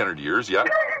Glover. 300 years, yeah,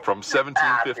 from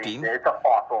 1715. It's a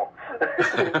fossil.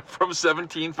 From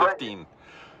 1715.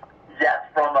 Yes,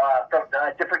 from a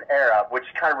different era,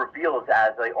 which kind of reveals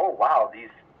as like, oh wow,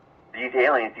 these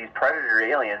aliens, these Predator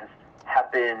aliens,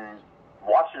 have been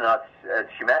watching us as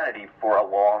humanity for a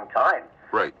long time.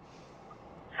 Right.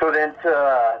 So then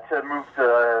to move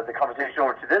the conversation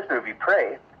over to this movie,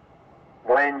 Prey,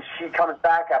 when she comes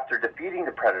back after defeating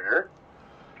the Predator,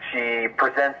 she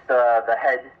presents the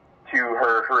head to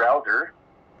her elder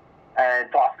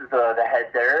and tosses the head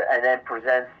there, and then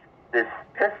presents this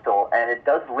pistol, and it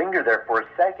does linger there for a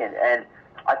second. And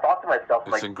I thought to myself,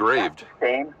 it's engraved.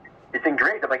 Same. It's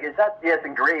engraved. I'm like, is that? Yeah, it's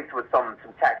engraved with some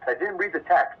text. I didn't read the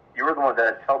text. You were the one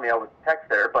that told me I was text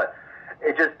there, but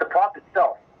it just, the prop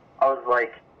itself, I was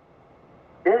like,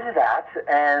 is that?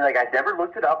 And like, I never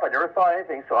looked it up. I never saw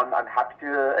anything. So I'm happy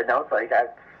to announce, like, I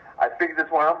figured this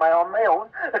one out on my own.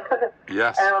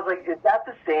 Yes. And I was like, is that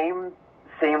the same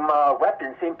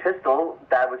weapon, same pistol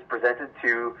that was presented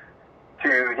to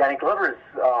Danny Glover's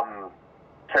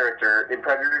character in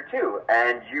Predator 2?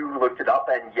 And you looked it up,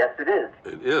 and yes, it is.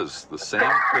 It is the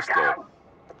same pistol.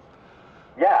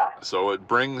 Yeah. So it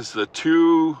brings the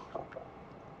two.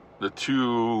 I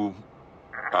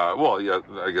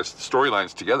guess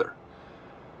storylines together.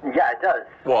 Yeah, it does.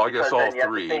 Well, I guess Because all then you have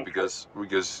to three, think- because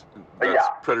Yeah.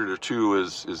 Predator 2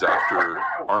 is after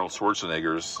Arnold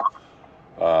Schwarzenegger's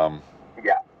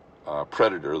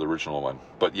Predator, the original one.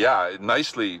 But yeah, it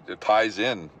ties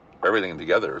in everything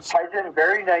together. It's ties in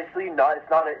very nicely. It's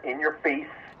not an in-your-face,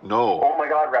 no. oh my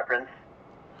god reference,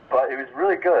 but it was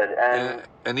really good.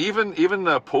 And even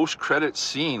the post-credit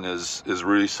scene is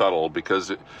really subtle,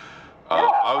 because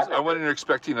I went in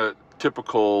expecting a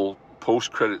typical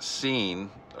post-credit scene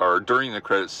or during the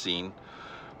credit scene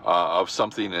of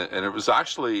something, and it was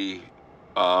actually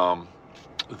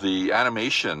the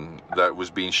animation that was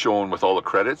being shown with all the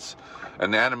credits,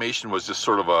 and the animation was just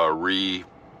sort of a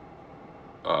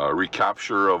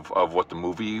recapture of what the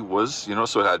movie was,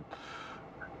 so it had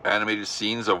animated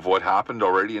scenes of what happened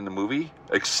already in the movie,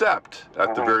 except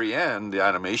at the very end, the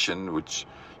animation, which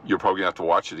you're probably gonna have to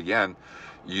watch it again,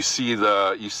 you see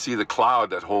the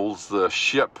cloud that holds the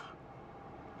ship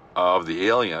of the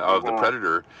alien, of the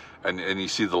Predator, and you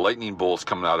see the lightning bolts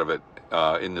coming out of it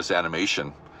in this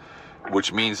animation,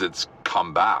 which means it's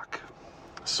come back.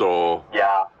 So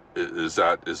Yeah. is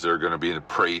there going to be a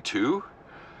Prey 2?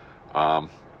 But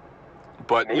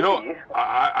Maybe.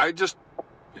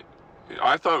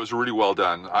 I thought it was really well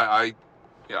done. I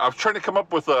was trying to come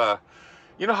up with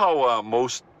how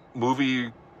most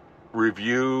movie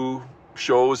review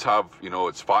shows have,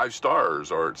 it's 5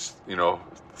 stars, or it's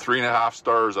 3.5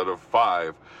 stars out of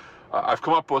 5. I've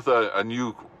come up with a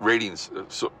new ratings,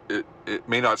 so it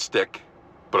may not stick,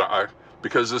 but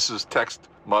because this is text,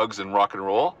 mugs, and rock and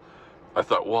roll, I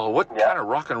thought, well, what kind of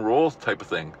rock and roll type of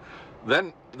thing?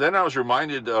 Then I was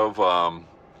reminded of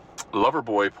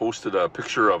Loverboy posted a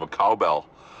picture of a cowbell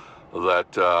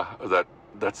that's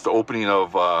the opening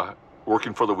of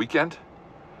Working for the Weekend,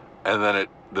 and then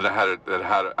I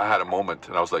had a moment,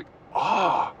 and I was like,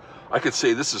 I could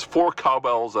say this is 4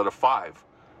 cowbells out of 5.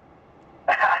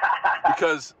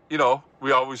 Because,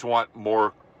 we always want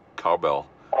more cowbell.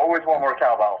 Always want more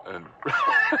cowbell. And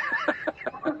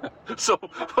so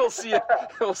we'll see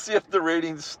if the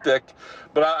ratings stick.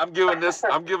 But I'm giving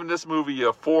this movie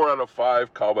a 4 out of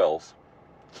 5 cowbells.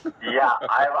 Yeah,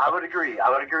 I would agree.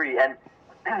 And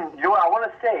you know what I want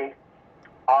to say?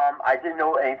 I didn't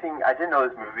know anything. I didn't know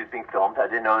this movie was being filmed. I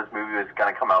didn't know this movie was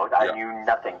going to come out. I knew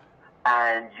nothing.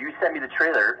 And you sent me the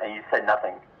trailer, and you said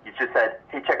nothing. You just said,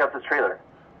 "Hey, check out this trailer."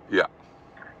 Yeah.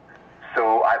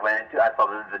 So I saw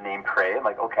the name Prey. I'm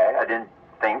like, okay. I didn't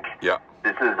think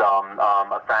this is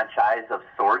a franchise of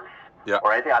sorts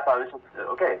or anything. I thought it was just,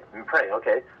 okay, Prey,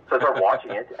 okay. So I started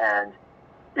watching it, and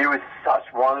it was such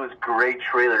one of those great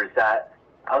trailers that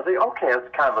I was like, okay, I was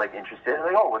kind of like interested.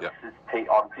 Like, oh, what's this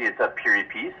obviously it's a period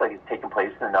piece, like it's taking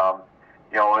place in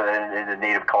in the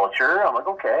native culture. I'm like,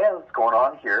 okay, what's going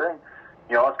on here? And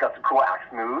it's got some cool axe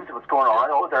moves. What's going on?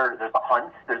 Oh, there's a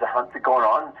hunt. There's a hunt going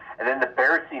on, and then the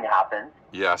bear scene happens.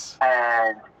 Yes.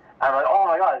 And I'm like, oh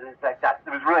my god, it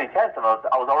was really intense. And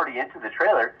I was already into the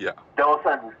trailer. Yeah. Then all of a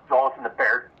sudden the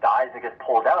bear dies and gets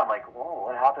pulled out. I'm like, whoa,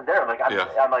 what happened there?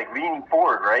 I'm like leaning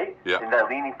forward, right? Yeah. In that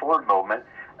leaning forward moment.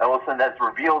 And all of a sudden that's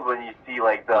revealed when you see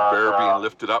like the bear being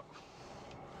lifted up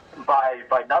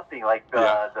by nothing, like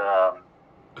the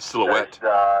silhouette,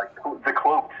 the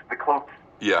cloaked.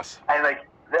 Yes. And like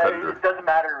it doesn't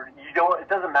matter. It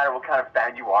doesn't matter what kind of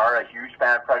fan you are, a huge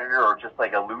fan of Predator or just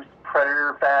like a loose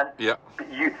Predator fan. Yeah.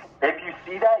 If you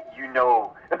see that, you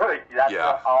know, like, that's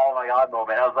the oh my god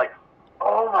moment. I was like,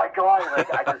 oh my god,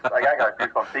 like I got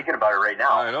goosebumps thinking about it right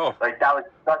now. I know. Like that was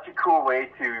such a cool way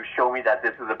to show me that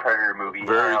this is a Predator movie.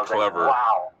 Very and I was clever. Like,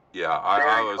 wow. Yeah,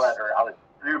 I was clever. I was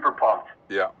super pumped.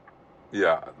 Yeah.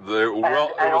 Yeah. It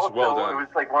was also, well done. It was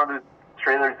like one of those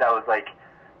trailers that was like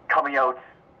coming out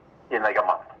in like a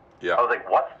month. Yeah. I was like,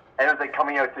 what? And it was like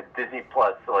coming out to Disney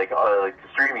Plus, so like to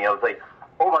streaming. I was like,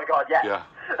 oh my god, yes. Yeah.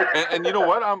 And you know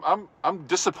what? I'm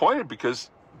disappointed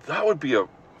because that would be a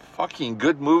fucking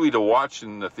good movie to watch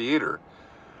in the theater.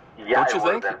 Yeah, don't you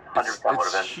think? 100%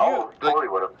 would have been. Oh, totally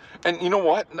would have. And you know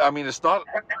what? I mean, it's not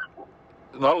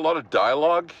a lot of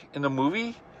dialogue in the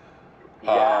movie.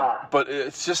 Yeah. But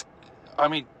it's just, I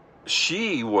mean,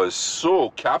 she was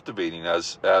so captivating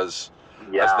as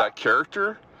that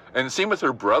character, and same with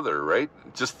her brother, right?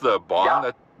 Just the bond,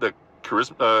 that the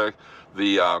charisma,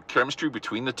 the chemistry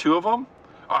between the two of them.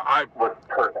 Was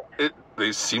perfect.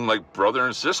 They seem like brother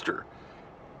and sister.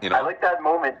 You know. I like that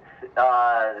moment.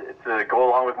 To go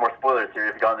along with more spoilers here,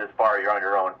 if you've gone this far, you're on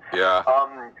your own. Yeah.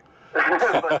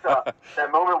 But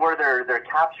that moment where they're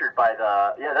captured by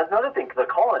that's another thing, the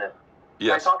colonists.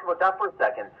 Yes. Can I talk about that for a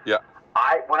second? Yeah.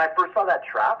 When I first saw that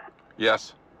trap.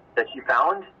 Yes. That she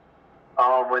found,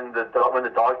 when the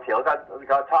dog's tail got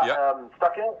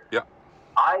stuck in it. Yeah.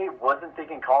 I wasn't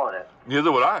thinking colonists.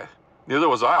 Neither was I.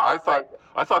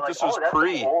 I thought this was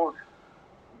pre.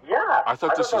 I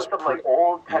thought this was some like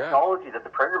old technology that the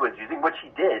Predator was using, which he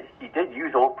did. He did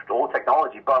use old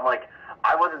technology, but I'm like,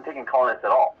 I wasn't thinking colonists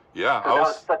at all. Yeah, that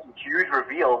was such a huge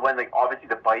reveal when, like, obviously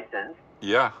the bisons.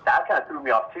 Yeah. That kind of threw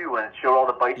me off too when it showed all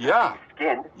the bisons being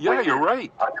skinned. Yeah, you're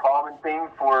right. A common thing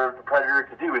for the Predator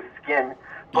to do is skin.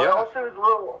 But also it was a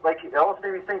little, like, it also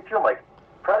made me think too. I'm like,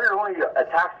 Predator only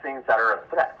attacks things that are a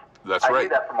threat. That's right. I knew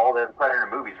that from all the Predator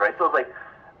movies, right? So it's like,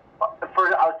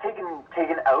 I was taken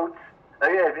out.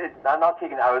 I'm not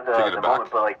taken out of the moment,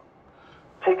 but like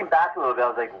taken back a little bit. I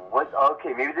was like, "What?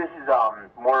 Okay, maybe this is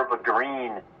more of a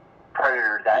green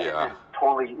Predator that isn't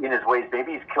totally in his ways.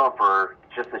 Maybe he's killing for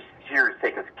just the sheer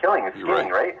sake of killing and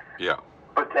skinning, right? Yeah."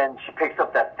 But then she picks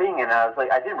up that thing, and I was like,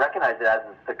 I didn't recognize it as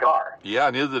a cigar. Yeah,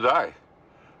 neither did I.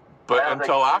 But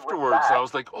until afterwards, I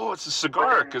was like, "Oh, it's a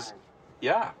cigar," because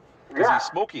he's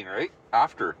smoking right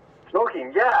after.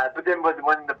 Smoking, yeah, but then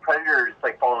when the Predator is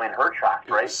like following her tracks,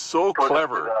 right? It's so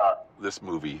clever, this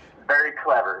movie. Very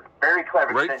clever, very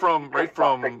clever. Right from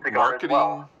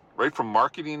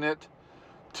marketing it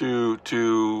to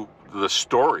the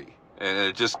story, and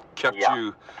it just kept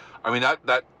you. I mean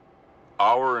that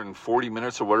hour and 40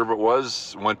 minutes or whatever it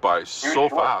was went by so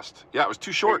fast. Yeah, it was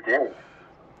too short. It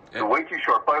did. Way too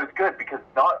short, but it was good because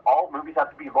not all movies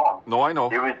have to be long. No, I know.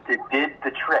 It did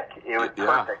the trick. It was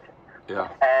perfect. Yeah.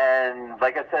 And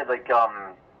like I said, like it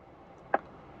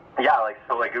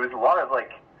was a lot of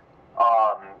like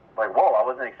whoa, I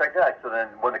wasn't expecting that. So then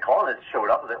when the colonists showed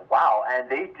up, I was like, wow, and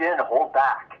they didn't hold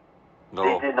back. No.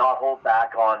 They did not hold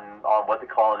back on what the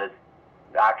colonists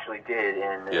actually did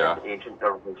in ancient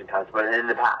times, but in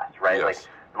the past, right? Yes. Like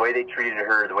the way they treated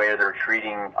her, the way they're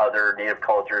treating other native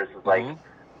cultures was like,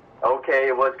 okay,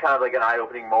 it was kind of like an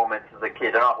eye-opening moment to the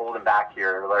kid. They're not holding back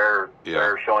here.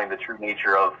 They're showing the true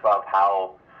nature of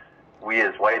how we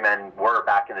as white men were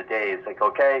back in the day. It's like,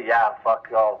 okay, yeah, fuck,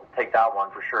 I'll take that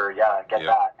one for sure. Yeah, get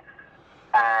that.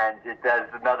 And it does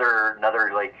another not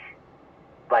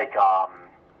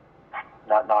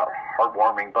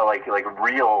heartwarming, but like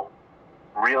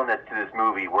realness to this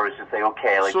movie, where it's just like,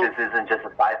 okay, like this isn't just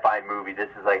a sci-fi movie.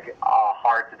 This is like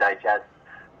hard to digest.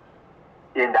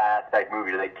 In that aspect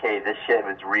movie, like, okay, this shit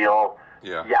was real.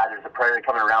 Yeah, there's a predator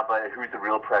coming around, but who's the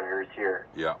real predators here?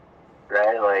 Yeah.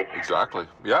 Right? Like exactly.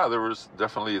 Yeah, there was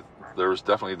definitely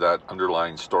that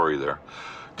underlying story there.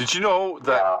 Did you know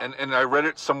that and I read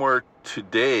it somewhere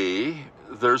today,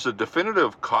 there's a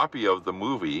definitive copy of the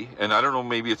movie, and I don't know,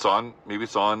 maybe it's on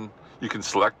you can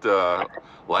select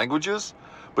languages,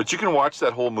 but you can watch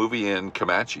that whole movie in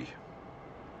Comanche.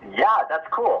 Yeah, that's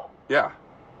cool. Yeah.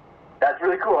 That's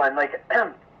really cool, and like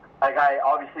I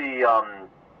obviously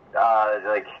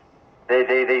they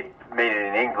made it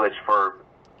in English for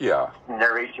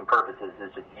narration purposes.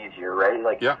 It's just easier, right?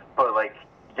 Like but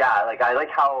I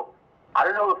like how I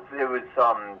don't know if it was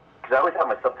because I always have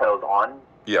my subtitles on.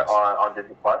 Yes. On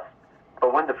Disney Plus,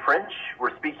 but when the French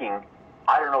were speaking,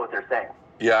 I don't know what they're saying.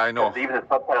 Yeah, I know. Even the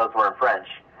subtitles were in French,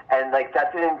 and like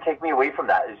that didn't take me away from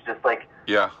that. It's just like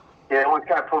it always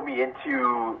kind of put me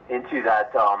into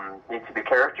that into the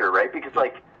character, right? Because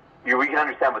like we can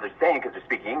understand what they're saying because they're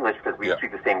speaking English because we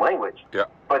speak the same language. Yeah.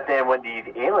 But then when these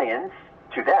aliens,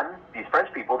 to them, these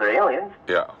French people, they're aliens.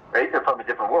 Yeah. Right? They're from a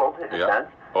different world in a sense.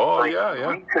 Oh, like, yeah.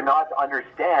 We could not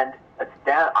understand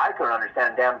I couldn't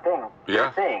understand a damn thing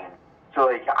they're saying. So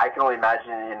like, I can only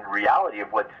imagine in reality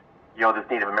of what these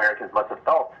Native Americans must have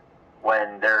felt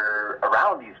when they're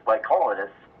around these white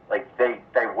colonists. Like they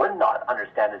would not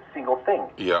understand a single thing.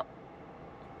 Yeah.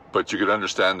 But you could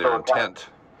understand their intent.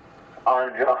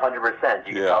 100%.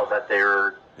 You can tell that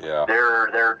they're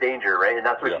danger, right? And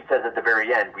that's what she says at the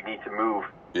very end. We need to move.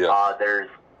 Yeah. There's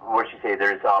what she say.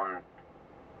 There's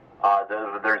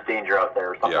danger out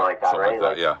there or something like that, right?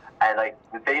 Like that, And like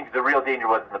the real danger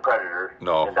wasn't the predator.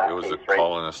 No, in that it was case, the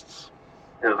colonists.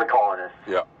 It was the colonists.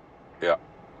 Yeah, yeah.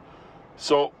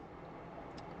 So,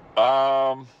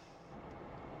 not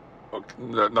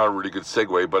a really good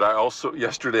segue, but I also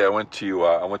yesterday I went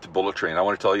to Bullet Train. I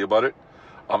want to tell you about it.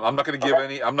 I'm not going to give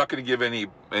any. I'm not going to give any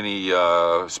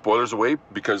spoilers away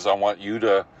because I want you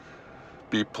to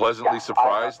be pleasantly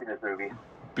surprised.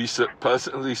 Be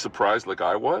pleasantly surprised like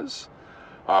I was.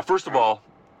 First of all,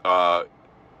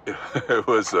 it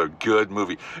was a good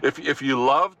movie. If you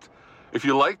liked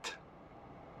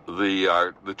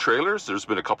the trailers, there's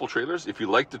been a couple trailers. If you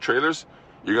liked the trailers,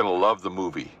 you're gonna love the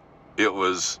movie. It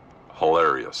was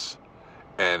hilarious,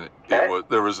 and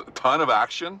there was a ton of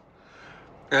action,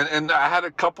 and I had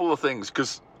a couple of things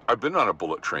because I've been on a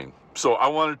bullet train, so I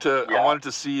wanted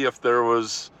to see if there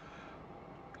was.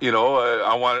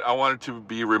 I wanted to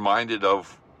be reminded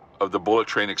of the bullet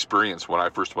train experience when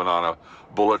I first went on a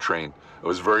bullet train. It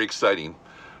was very exciting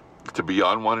to be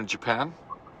on one in Japan,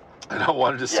 and I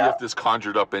wanted to see if this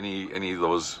conjured up any of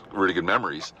those really good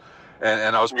memories.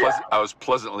 And I was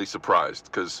pleasantly surprised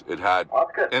because it had.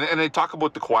 And they talk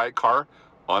about the quiet car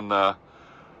on the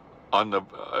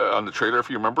trailer,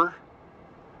 if you remember.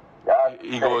 Yeah.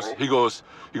 He goes.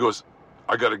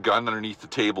 I got a gun underneath the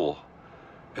table.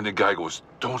 And the guy goes,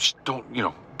 don't,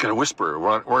 gotta whisper.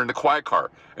 We're in the quiet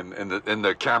car, and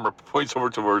the camera points over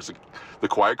towards the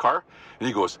quiet car, and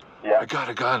he goes, I got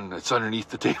a gun. It's underneath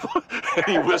the table, and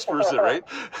he whispers it, right?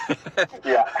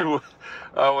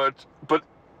 But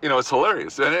it's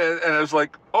hilarious, and I was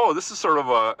like, oh, this is sort of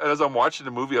and as I'm watching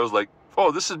the movie, I was like,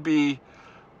 oh, this would be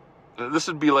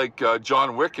like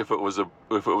John Wick if it was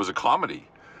a comedy.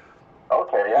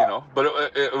 Okay, yeah. But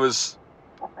it was.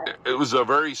 It was a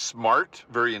very smart,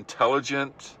 very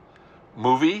intelligent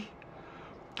movie,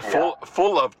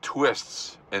 full of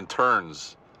twists and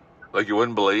turns, like you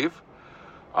wouldn't believe.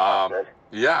 It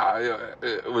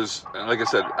was, like I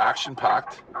said,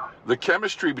 action-packed. The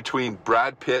chemistry between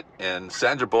Brad Pitt and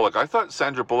Sandra Bullock, I thought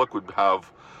Sandra Bullock would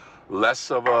have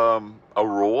less of a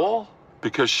role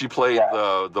because she played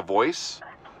the voice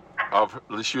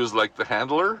she was like the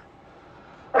handler.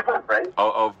 Right.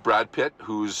 Of Brad Pitt,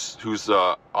 who's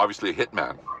obviously a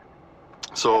hitman.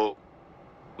 So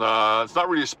it's not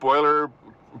really a spoiler,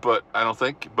 but I don't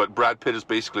think. But Brad Pitt is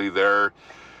basically there.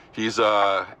 He's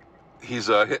a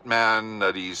hitman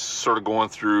that he's sort of going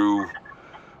through,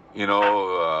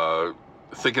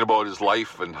 thinking about his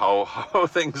life and how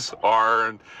things are,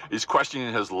 and he's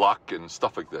questioning his luck and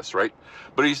stuff like this, right?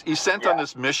 But he's sent on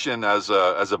this mission as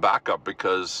a backup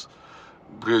because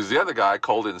the other guy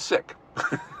called in sick.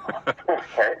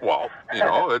 Well,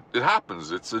 it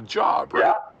happens. It's a job, right?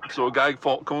 Yeah. So a guy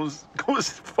falls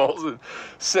in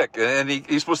sick, and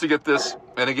he's supposed to get this.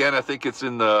 And again, I think it's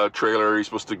in the trailer. He's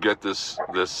supposed to get this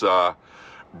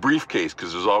briefcase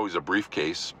because there's always a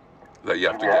briefcase that you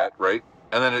have to get, right?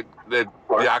 And then the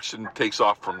action takes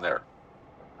off from there.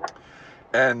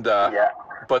 And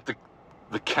but the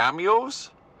cameos,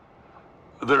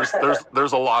 there's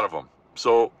a lot of them.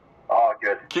 So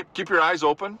good. Keep your eyes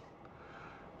open.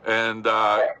 And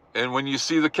when you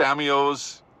see the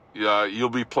cameos, you'll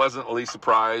be pleasantly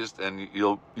surprised, and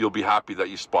you'll be happy that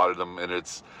you spotted them. And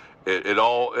it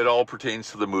all pertains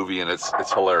to the movie, and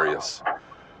it's hilarious.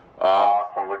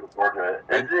 Awesome, looking forward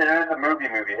to it. It is a movie,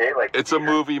 hey? Like it's a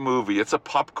movie. It's a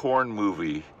popcorn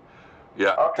movie.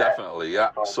 Yeah, definitely. Yeah.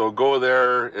 So go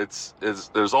there.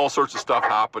 There's all sorts of stuff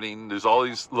happening. There's all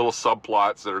these little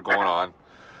subplots that are going on,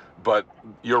 but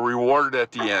you're rewarded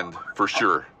at the end for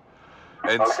sure.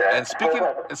 And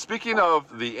speaking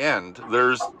of the end,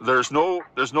 there's no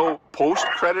post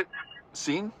credit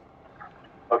scene.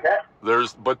 Okay.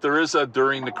 But there is a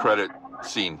during the credit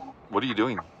scene. What are you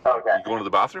doing? Okay. You going to the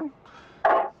bathroom?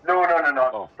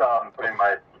 No. Oh. I'm putting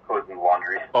my clothes in the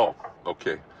laundry. Oh,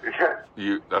 okay.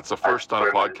 That's the first on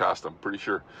a podcast, I'm pretty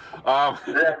sure. So I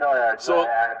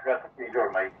forgot to change over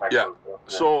my yeah. clothes.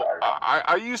 So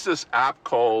I use this app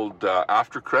called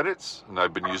After Credits, and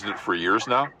I've been using it for years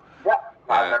now. Yeah,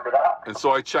 I remember that. And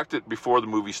so I checked it before the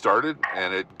movie started,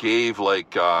 and it gave like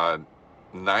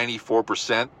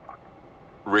 94%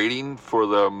 rating for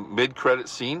the mid-credit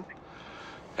scene,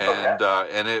 and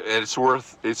it's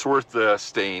worth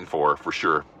staying for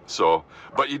sure. So,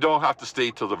 but you don't have to stay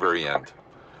till the very end.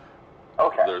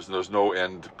 Okay. There's no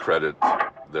end credit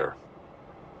there.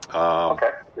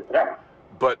 Okay.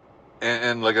 But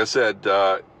and like I said,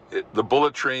 the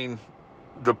bullet train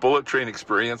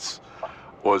experience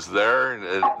was there,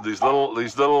 and these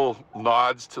little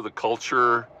nods to the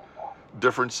culture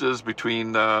differences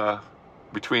between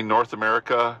North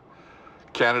America,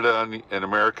 Canada, and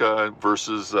America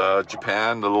versus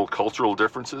Japan. The little cultural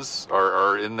differences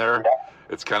are in there. Yeah.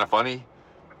 It's kind of funny,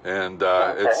 and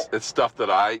it's stuff that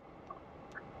I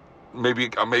maybe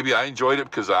I enjoyed it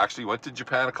because I actually went to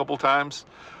Japan a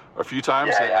few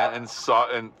times, and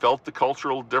saw and felt the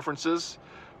cultural differences.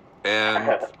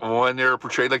 And when they're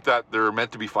portrayed like that, they're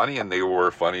meant to be funny, and they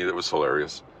were funny. It was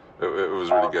hilarious. It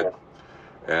was really good.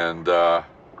 And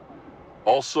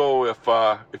also, if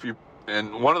you,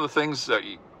 and one of the things that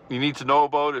you need to know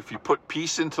about, if you put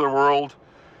peace into the world,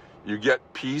 you get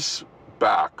peace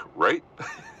back, right?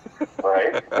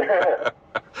 Right.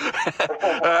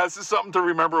 This is something to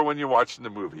remember when you're watching the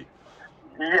movie.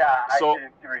 Yeah, so, I see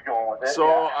where you're going with it. So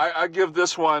yeah. I give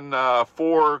this one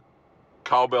 4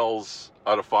 cowbells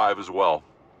out of 5 as well.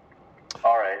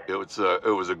 All right. It was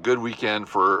a good weekend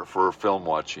for film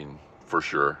watching, for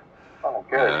sure. Oh,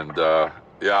 good. And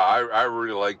I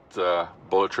really liked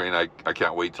Bullet Train. I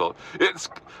can't wait till it's.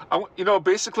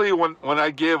 Basically when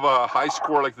I give a high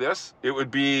score like this, it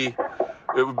would be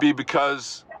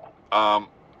because I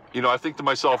think to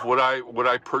myself, would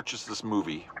I purchase this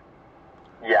movie?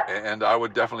 Yeah. And I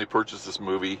would definitely purchase this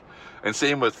movie. And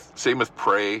same with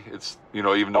Prey. It's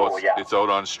even though it's out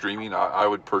on streaming, I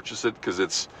would purchase it because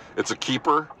it's a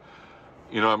keeper.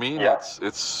 You know what I mean? Yeah.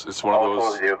 It's one of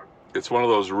those. Totally. It's one of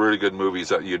those really good movies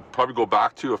that you'd probably go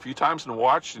back to a few times and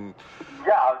watch. And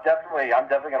yeah, I'm definitely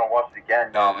gonna watch it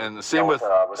again. And the same with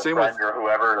a friend or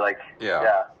whoever.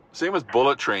 Yeah. Same with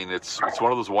Bullet Train. It's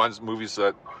one of those movies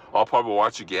that I'll probably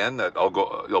watch again. That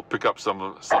you'll pick up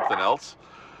something else.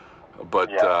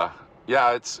 But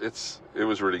it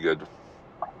was really good.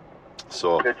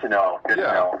 So good to know. Good to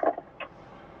know.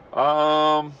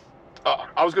 I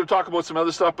was going to talk about some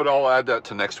other stuff, but I'll add that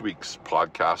to next week's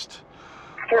podcast.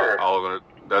 Sure.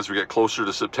 As we get closer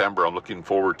to September, I'm looking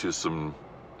forward to some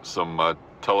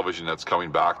television that's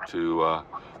coming back to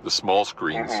the small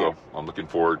screen. Mm-hmm. So I'm looking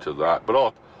forward to that.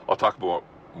 But I'll talk more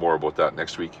about that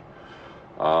next week.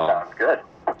 Sounds good.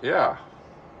 Yeah.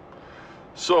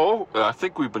 So I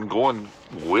think we've been going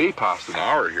way past an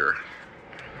hour here.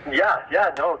 Yeah.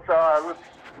 No. So let's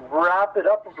wrap it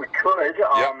up if we could. I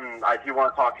do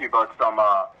want to talk to you about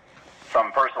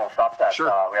some personal stuff that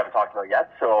we haven't talked about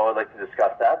yet. So I'd like to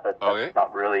discuss that, but that's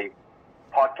not really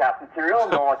podcast material.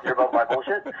 No one wants to hear about my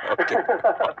bullshit. Okay.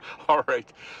 All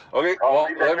right. Okay.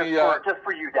 Let me just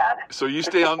for you, Dad. So you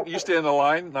stay on the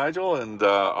line, Nigel, and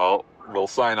we'll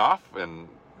sign off. And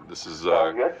this is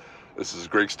good. This is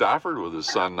Greg Stafford with his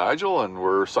son Nigel, and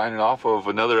we're signing off of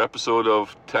another episode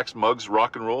of Text Mugs,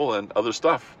 Rock and Roll, and Other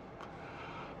Stuff.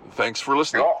 Thanks for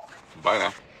listening. Cool. Bye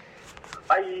now.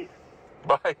 Bye.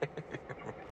 Bye.